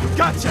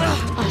 Gotcha!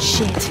 Oh,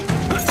 shit.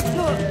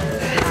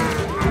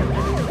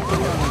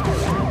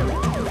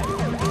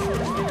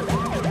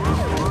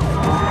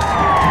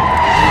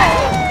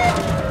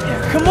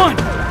 Come on!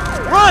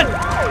 Run!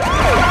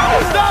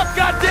 Stop,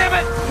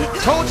 goddammit!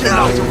 Told you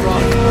not to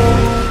run!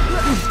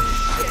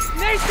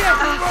 Nathan!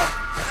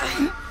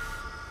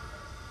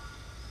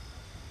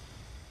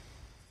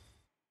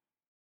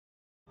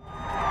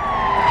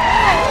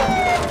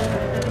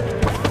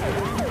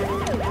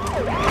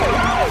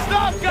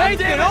 Stop,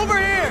 goddammit! Over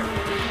here!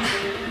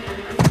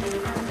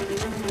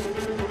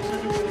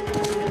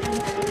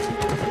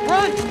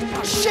 Run!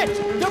 Oh, shit!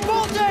 They're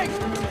bolting!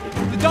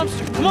 The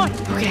dumpster, come on!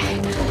 Okay.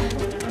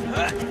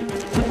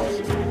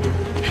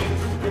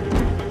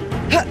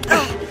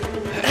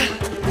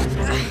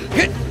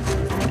 Get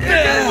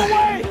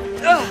away!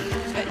 Go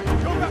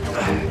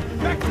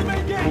back to the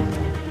main gate!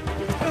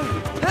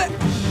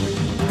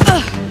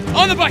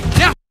 On the bike,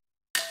 now!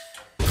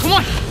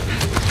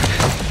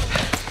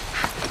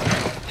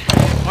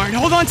 All right,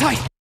 hold on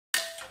tight.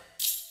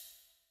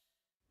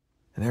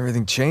 And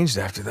everything changed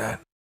after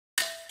that.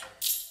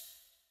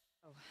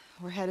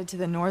 We're headed to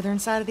the northern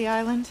side of the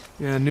island?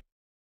 Yeah,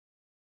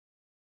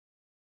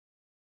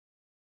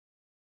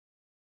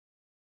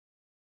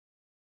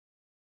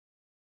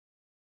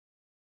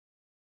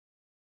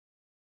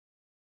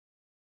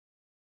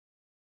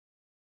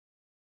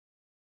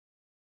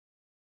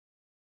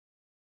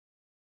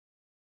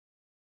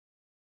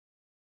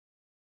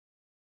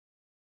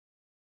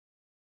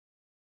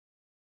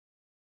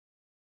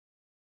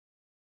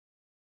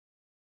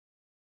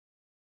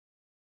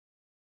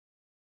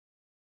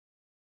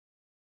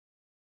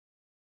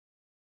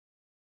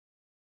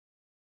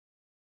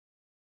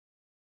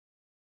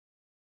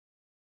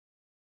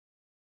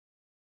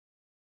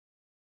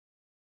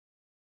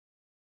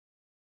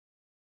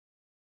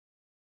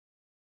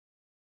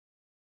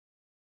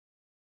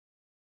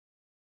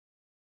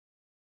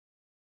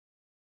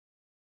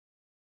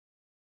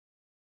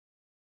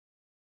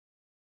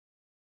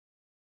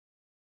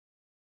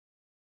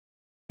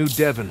 New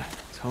Devon.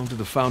 It's home to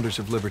the founders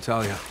of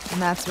Libertalia.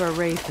 And that's where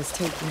Rafe is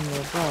taking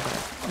your brother.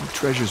 The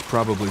treasure's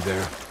probably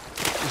there.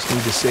 Just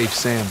need to save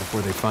Sam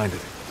before they find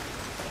it.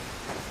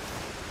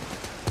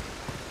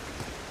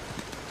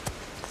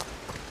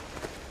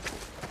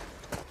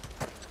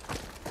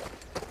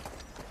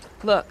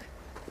 Look.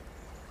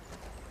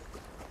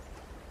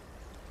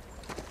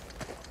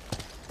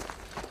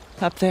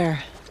 Up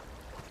there.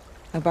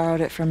 I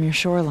borrowed it from your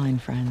shoreline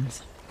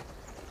friends.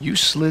 You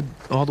slid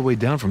all the way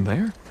down from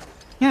there?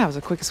 Yeah, it was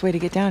the quickest way to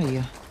get down to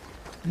you.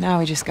 Now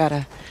we just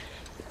gotta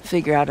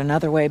figure out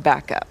another way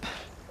back up.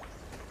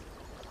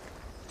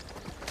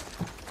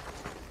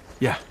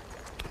 Yeah.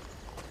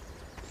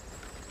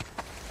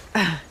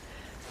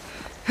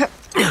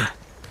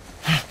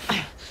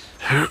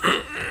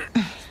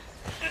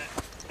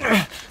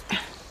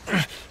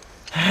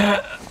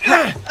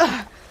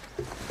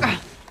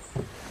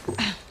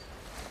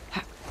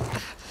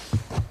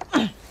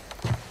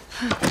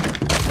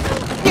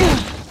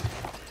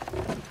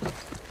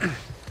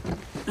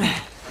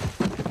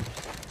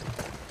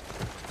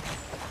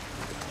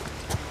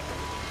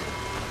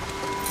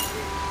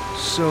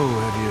 So,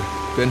 have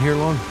you been here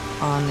long?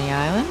 On the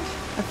island?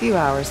 A few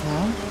hours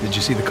now. Did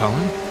you see the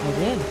colony? I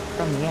did,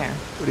 from the air.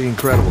 Pretty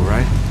incredible,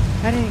 right?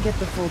 I didn't get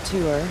the full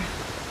tour.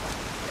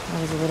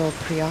 I was a little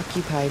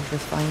preoccupied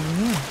with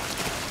finding you.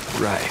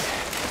 Right.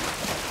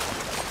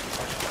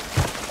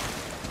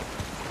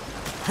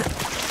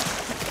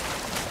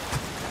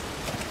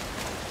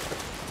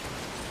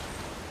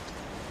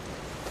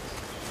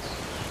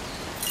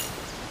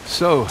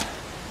 So,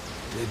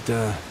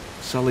 did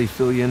Sully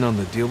fill you in on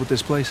the deal with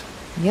this place?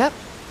 Yep.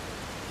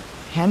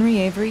 Henry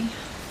Avery,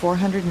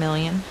 400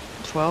 million,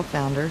 12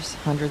 founders,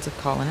 hundreds of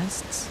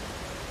colonists.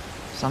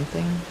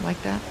 Something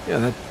like that. Yeah,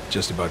 that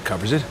just about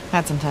covers it.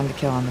 Had some time to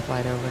kill on the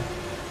flight over.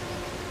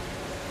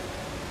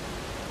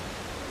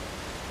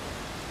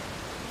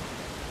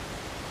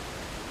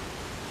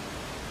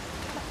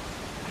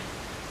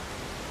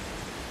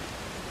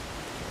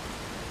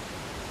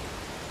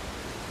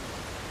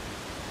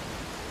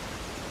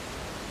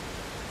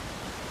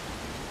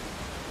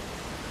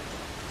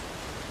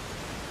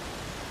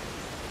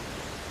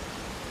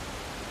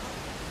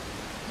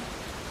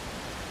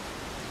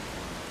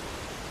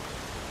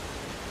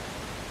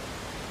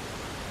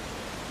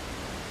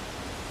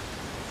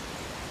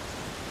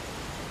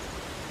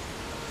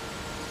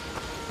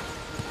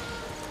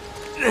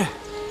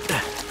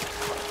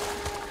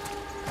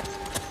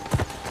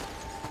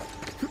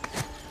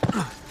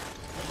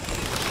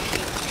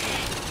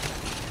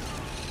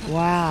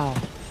 Wow.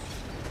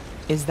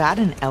 Is that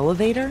an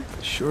elevator?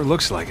 Sure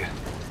looks like it.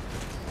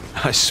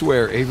 I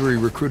swear, Avery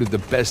recruited the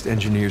best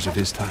engineers of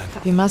his time.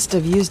 He must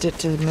have used it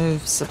to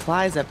move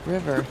supplies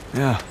upriver.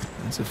 Yeah,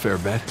 that's a fair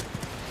bet.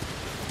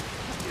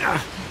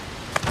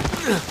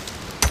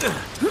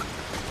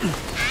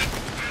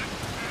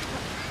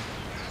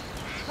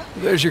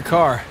 There's your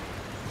car.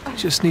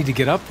 Just need to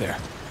get up there.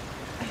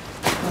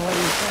 Well, what do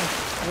you think?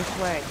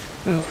 Which way?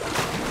 Well,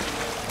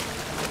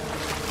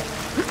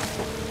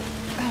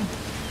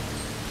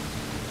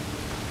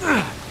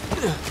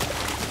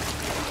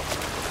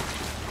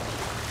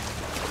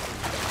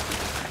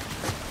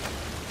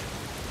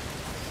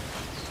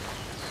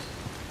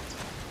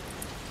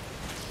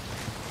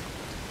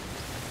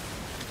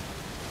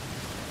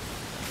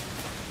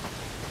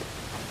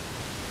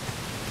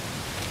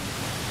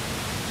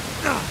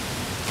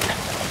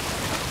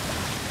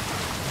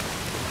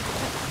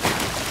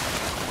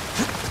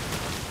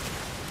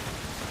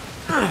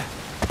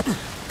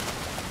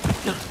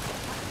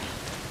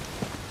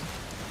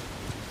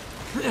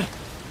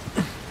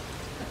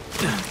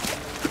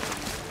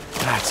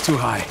 it's too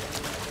high.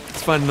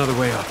 Let's find another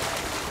way up.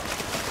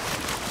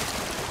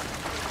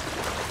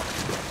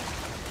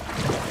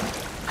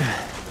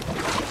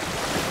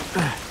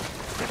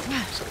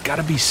 There's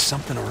gotta be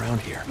something around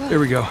here. There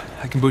we go.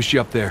 I can boost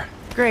you up there.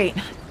 Great.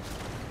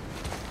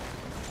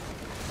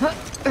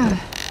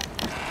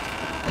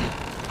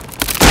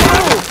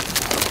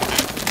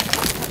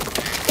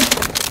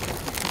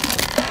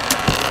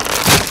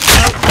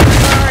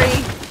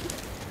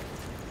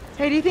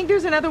 Hey, do you think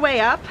there's another way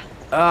up?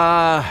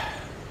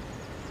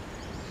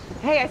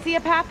 Hey, I see a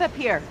path up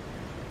here.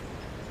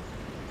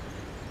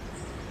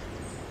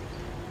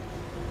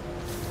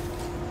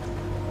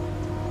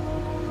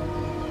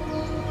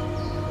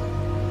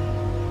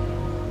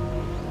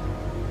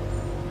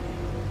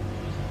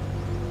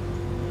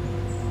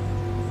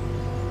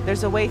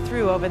 There's a way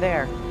through over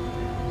there.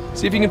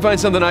 See if you can find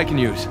something I can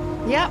use.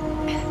 Yep.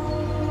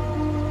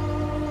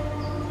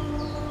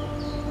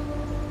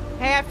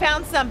 Hey, I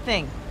found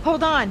something.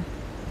 Hold on.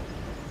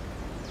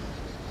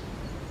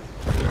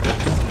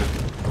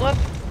 Look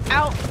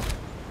out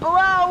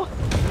below.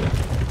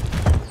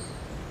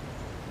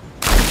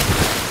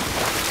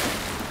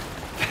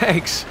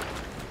 Thanks.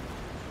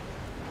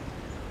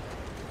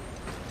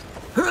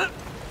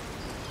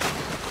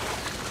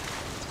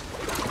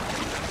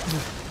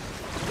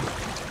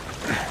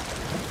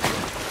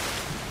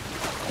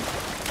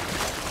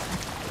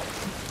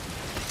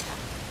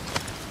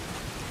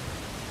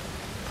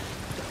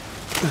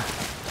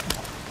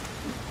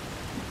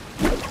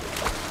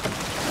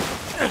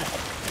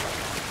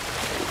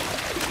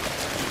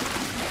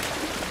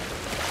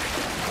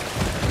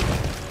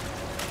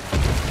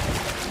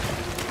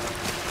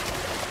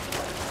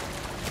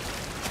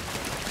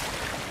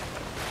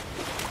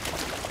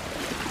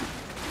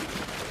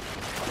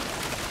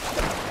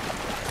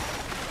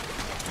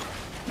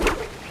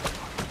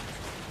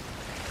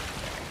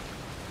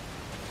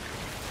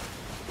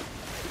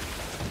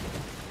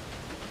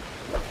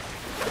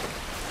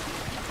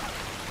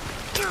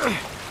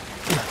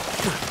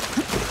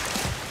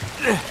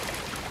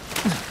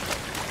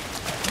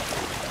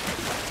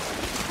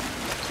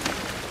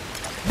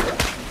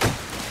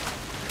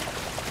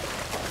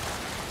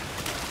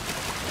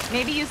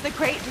 Maybe use the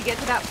crate to get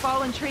to that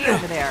fallen tree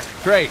over there.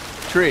 Great.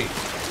 Tree.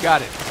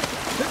 Got it.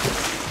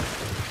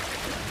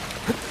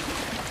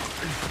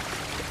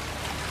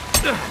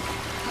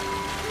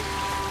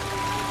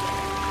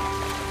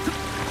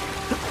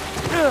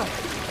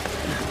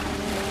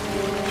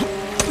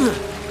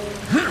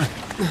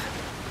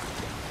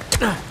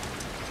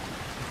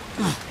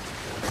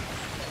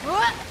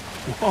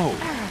 Whoa.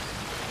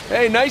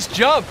 Hey, nice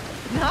jump.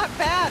 Not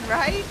bad,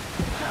 right?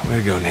 Way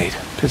to go, Nate.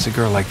 Piss a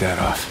girl like that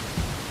off.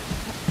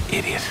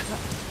 Idiot.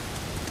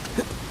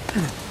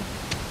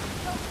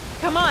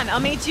 Come on, I'll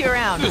meet you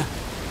around.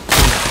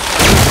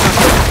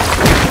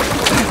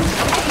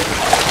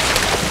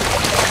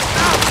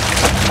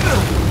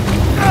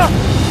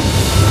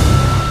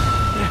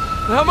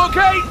 I'm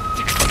okay.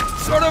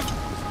 Sort of.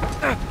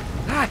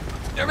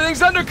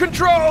 Everything's under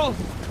control.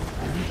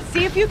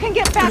 See if you can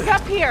get back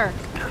up here.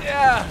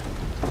 Yeah.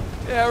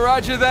 Yeah,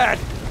 roger that.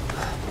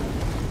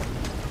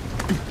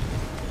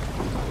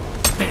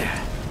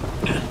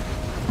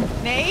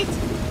 Nate,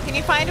 can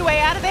you find a way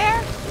out of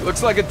there?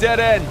 Looks like a dead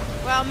end.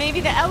 Well,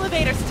 maybe the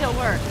elevator still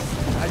works.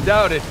 I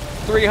doubt it.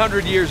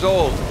 300 years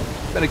old.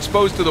 Been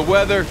exposed to the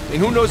weather,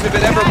 and who knows if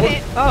it ever Got would.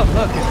 it. Oh,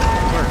 look, it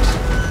works.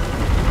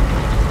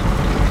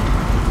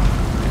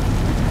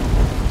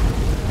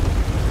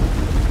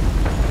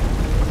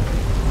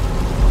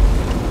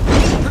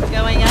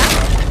 Going up?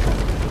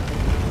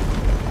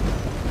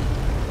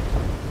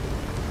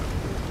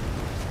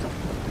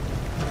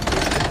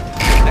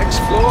 Next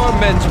floor,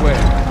 menswear.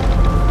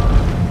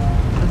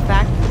 The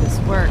fact that this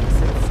works,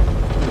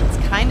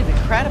 it's kind of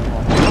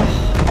incredible.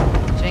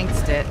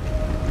 Jinxed it.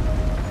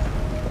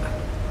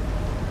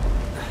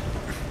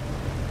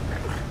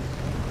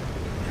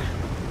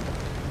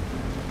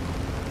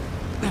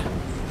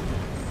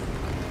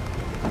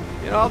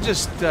 You know, I'll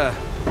just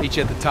meet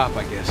you at the top,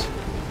 I guess.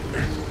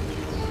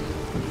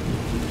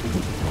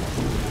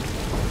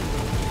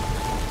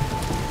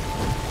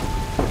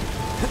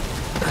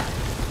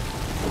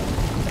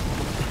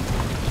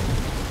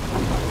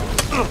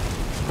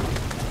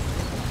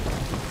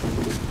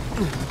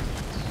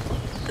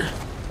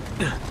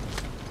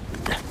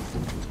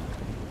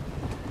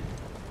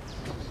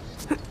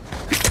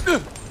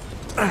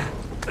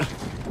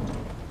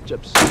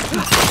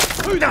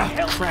 Who the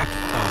hell? Crap.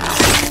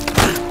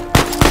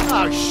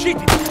 Oh, shit,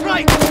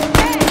 right!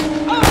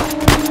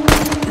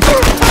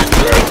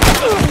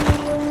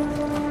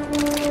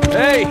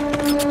 Hey!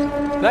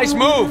 Nice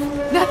move!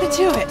 Nothing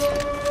to it.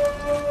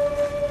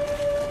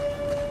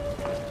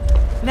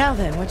 Now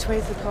then, which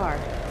way's the car?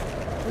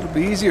 It'll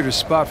be easier to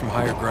spot from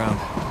higher ground.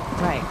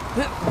 Right.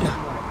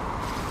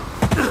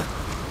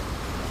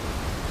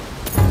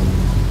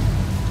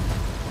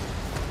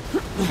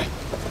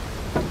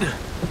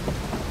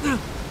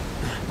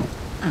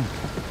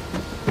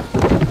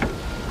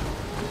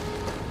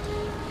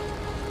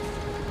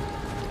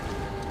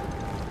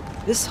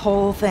 This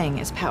whole thing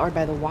is powered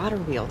by the water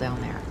wheel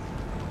down there.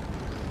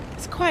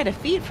 It's quite a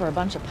feat for a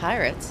bunch of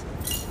pirates.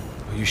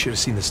 Well, you should have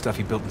seen the stuff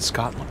he built in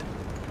Scotland.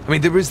 I mean,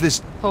 there was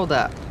this... Hold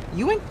up.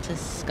 You went to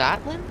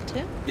Scotland,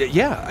 too?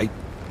 Yeah, I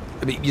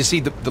mean, you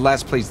see, the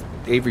last place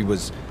Avery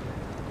was...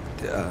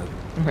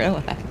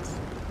 Relax.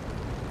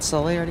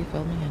 Sully already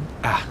filled me in.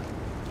 Ah.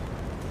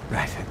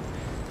 Right.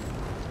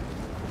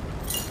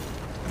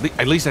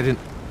 At least I didn't...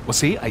 Well,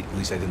 see, at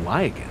least I didn't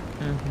lie again.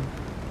 Mm-hmm.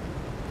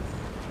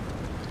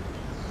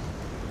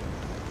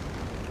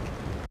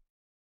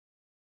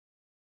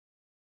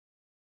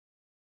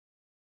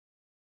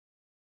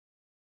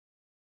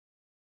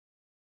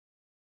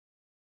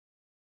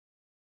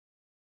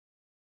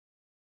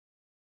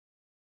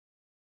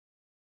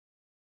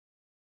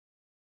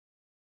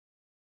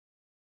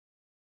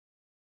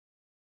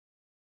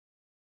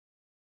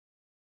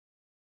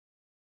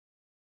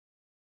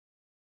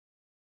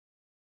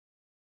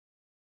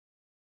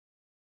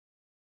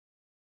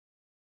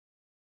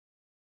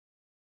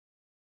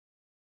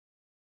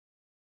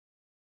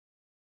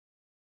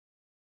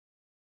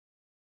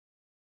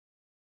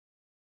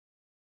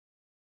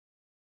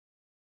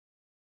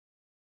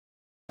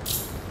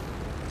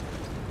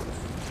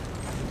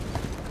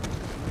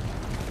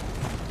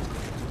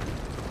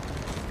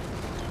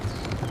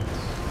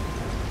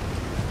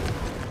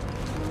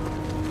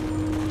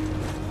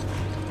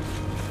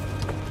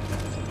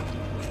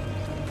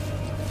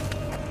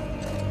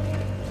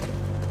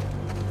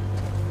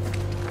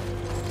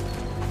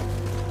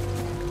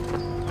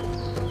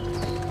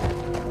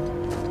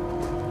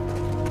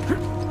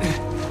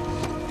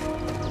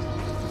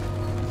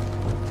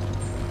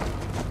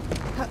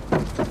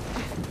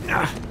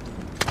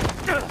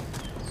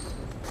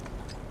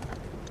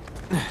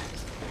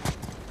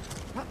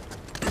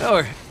 Well,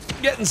 we're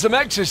getting some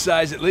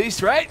exercise at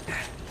least, right?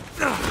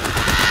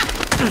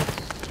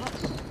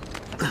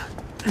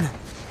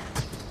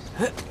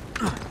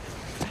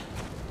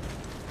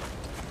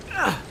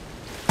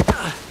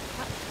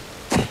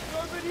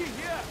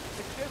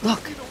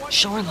 Look,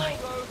 shoreline.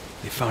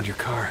 They found your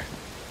car.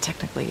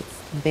 Technically,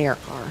 it's their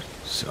car.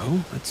 So,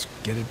 let's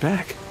get it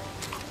back.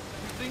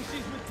 Think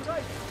she's with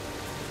today?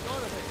 None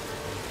of it.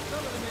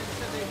 Some of the men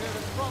said they heard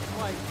a truck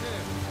play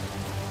too.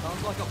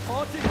 Sounds like a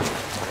party.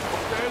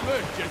 Stay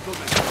alert,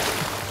 gentlemen.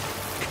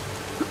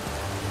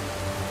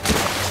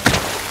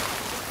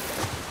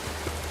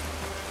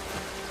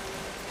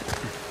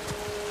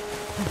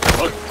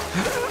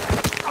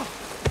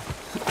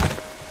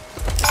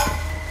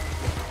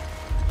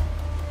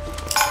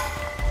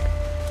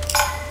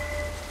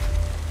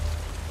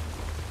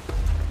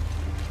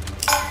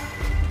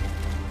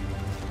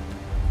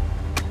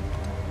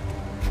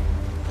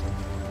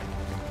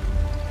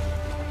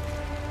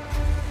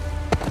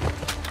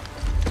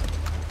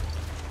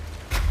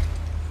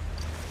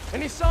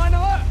 Any sign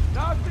of her?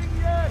 Nothing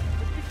yet,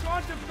 but you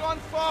can't have gone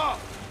far.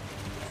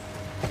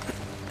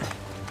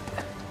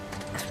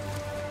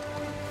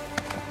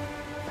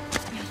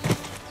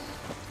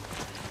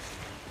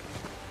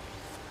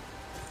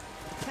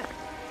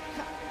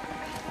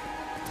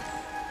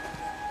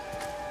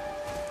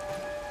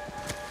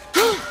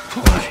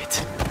 Right.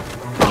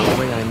 The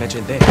way I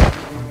imagined there.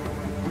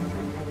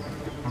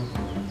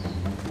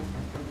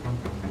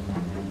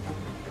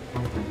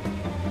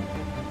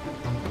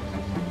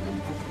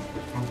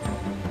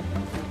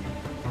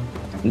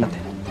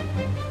 Nothing.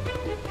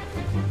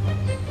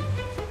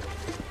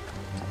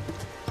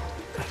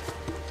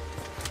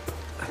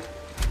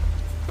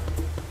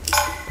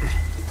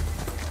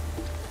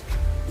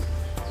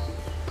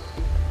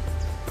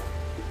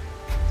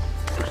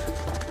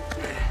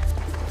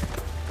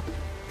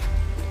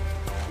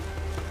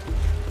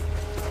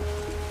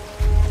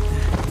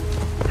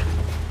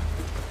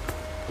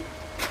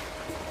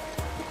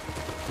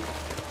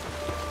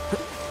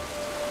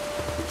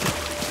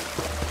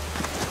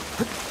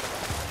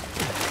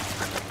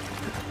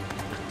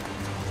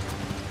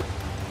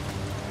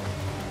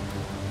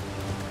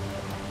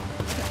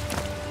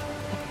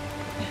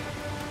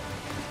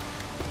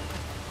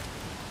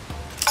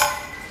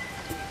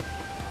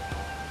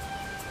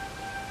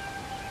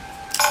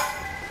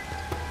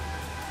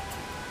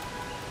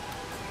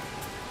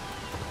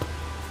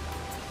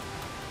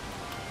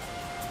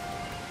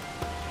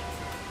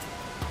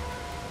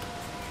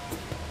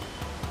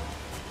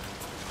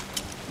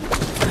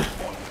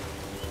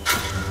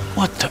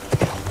 What the?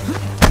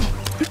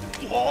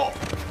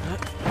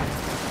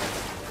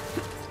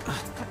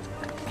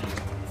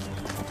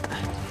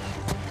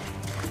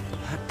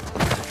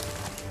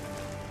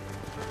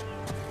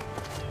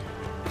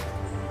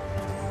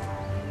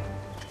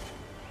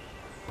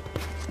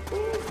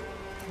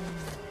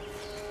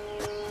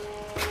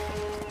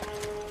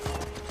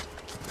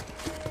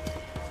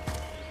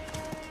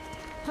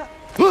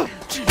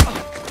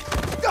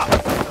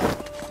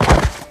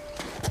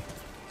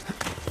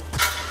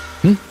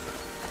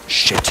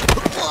 Shit.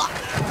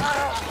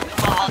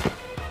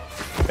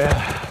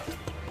 Yeah.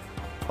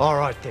 All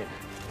right then.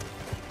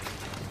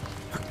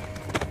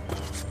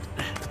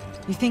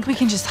 You think we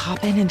can just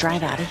hop in and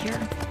drive out of here?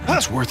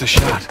 That's worth a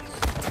shot.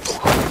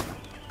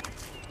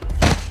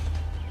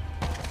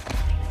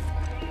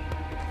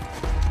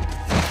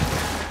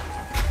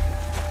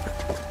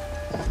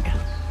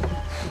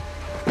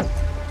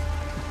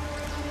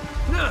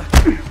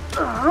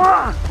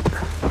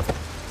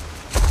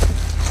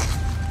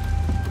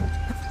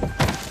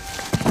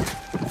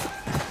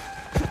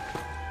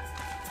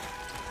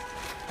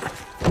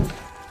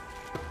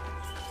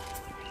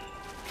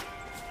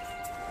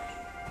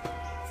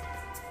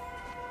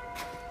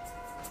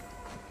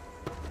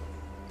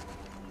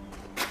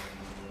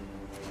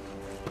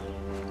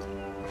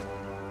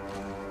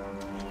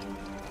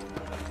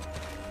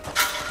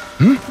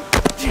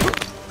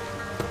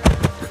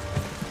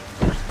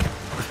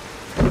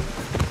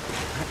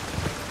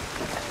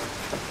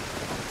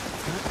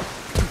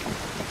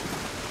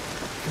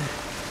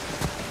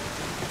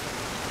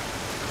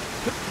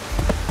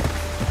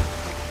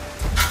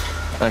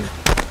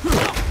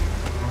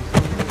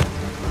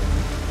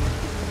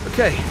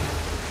 Okay. I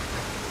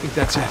think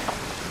that's it.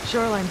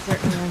 Shoreline's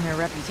certainly earned their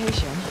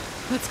reputation.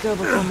 Let's go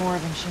before more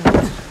of them show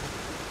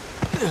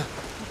up.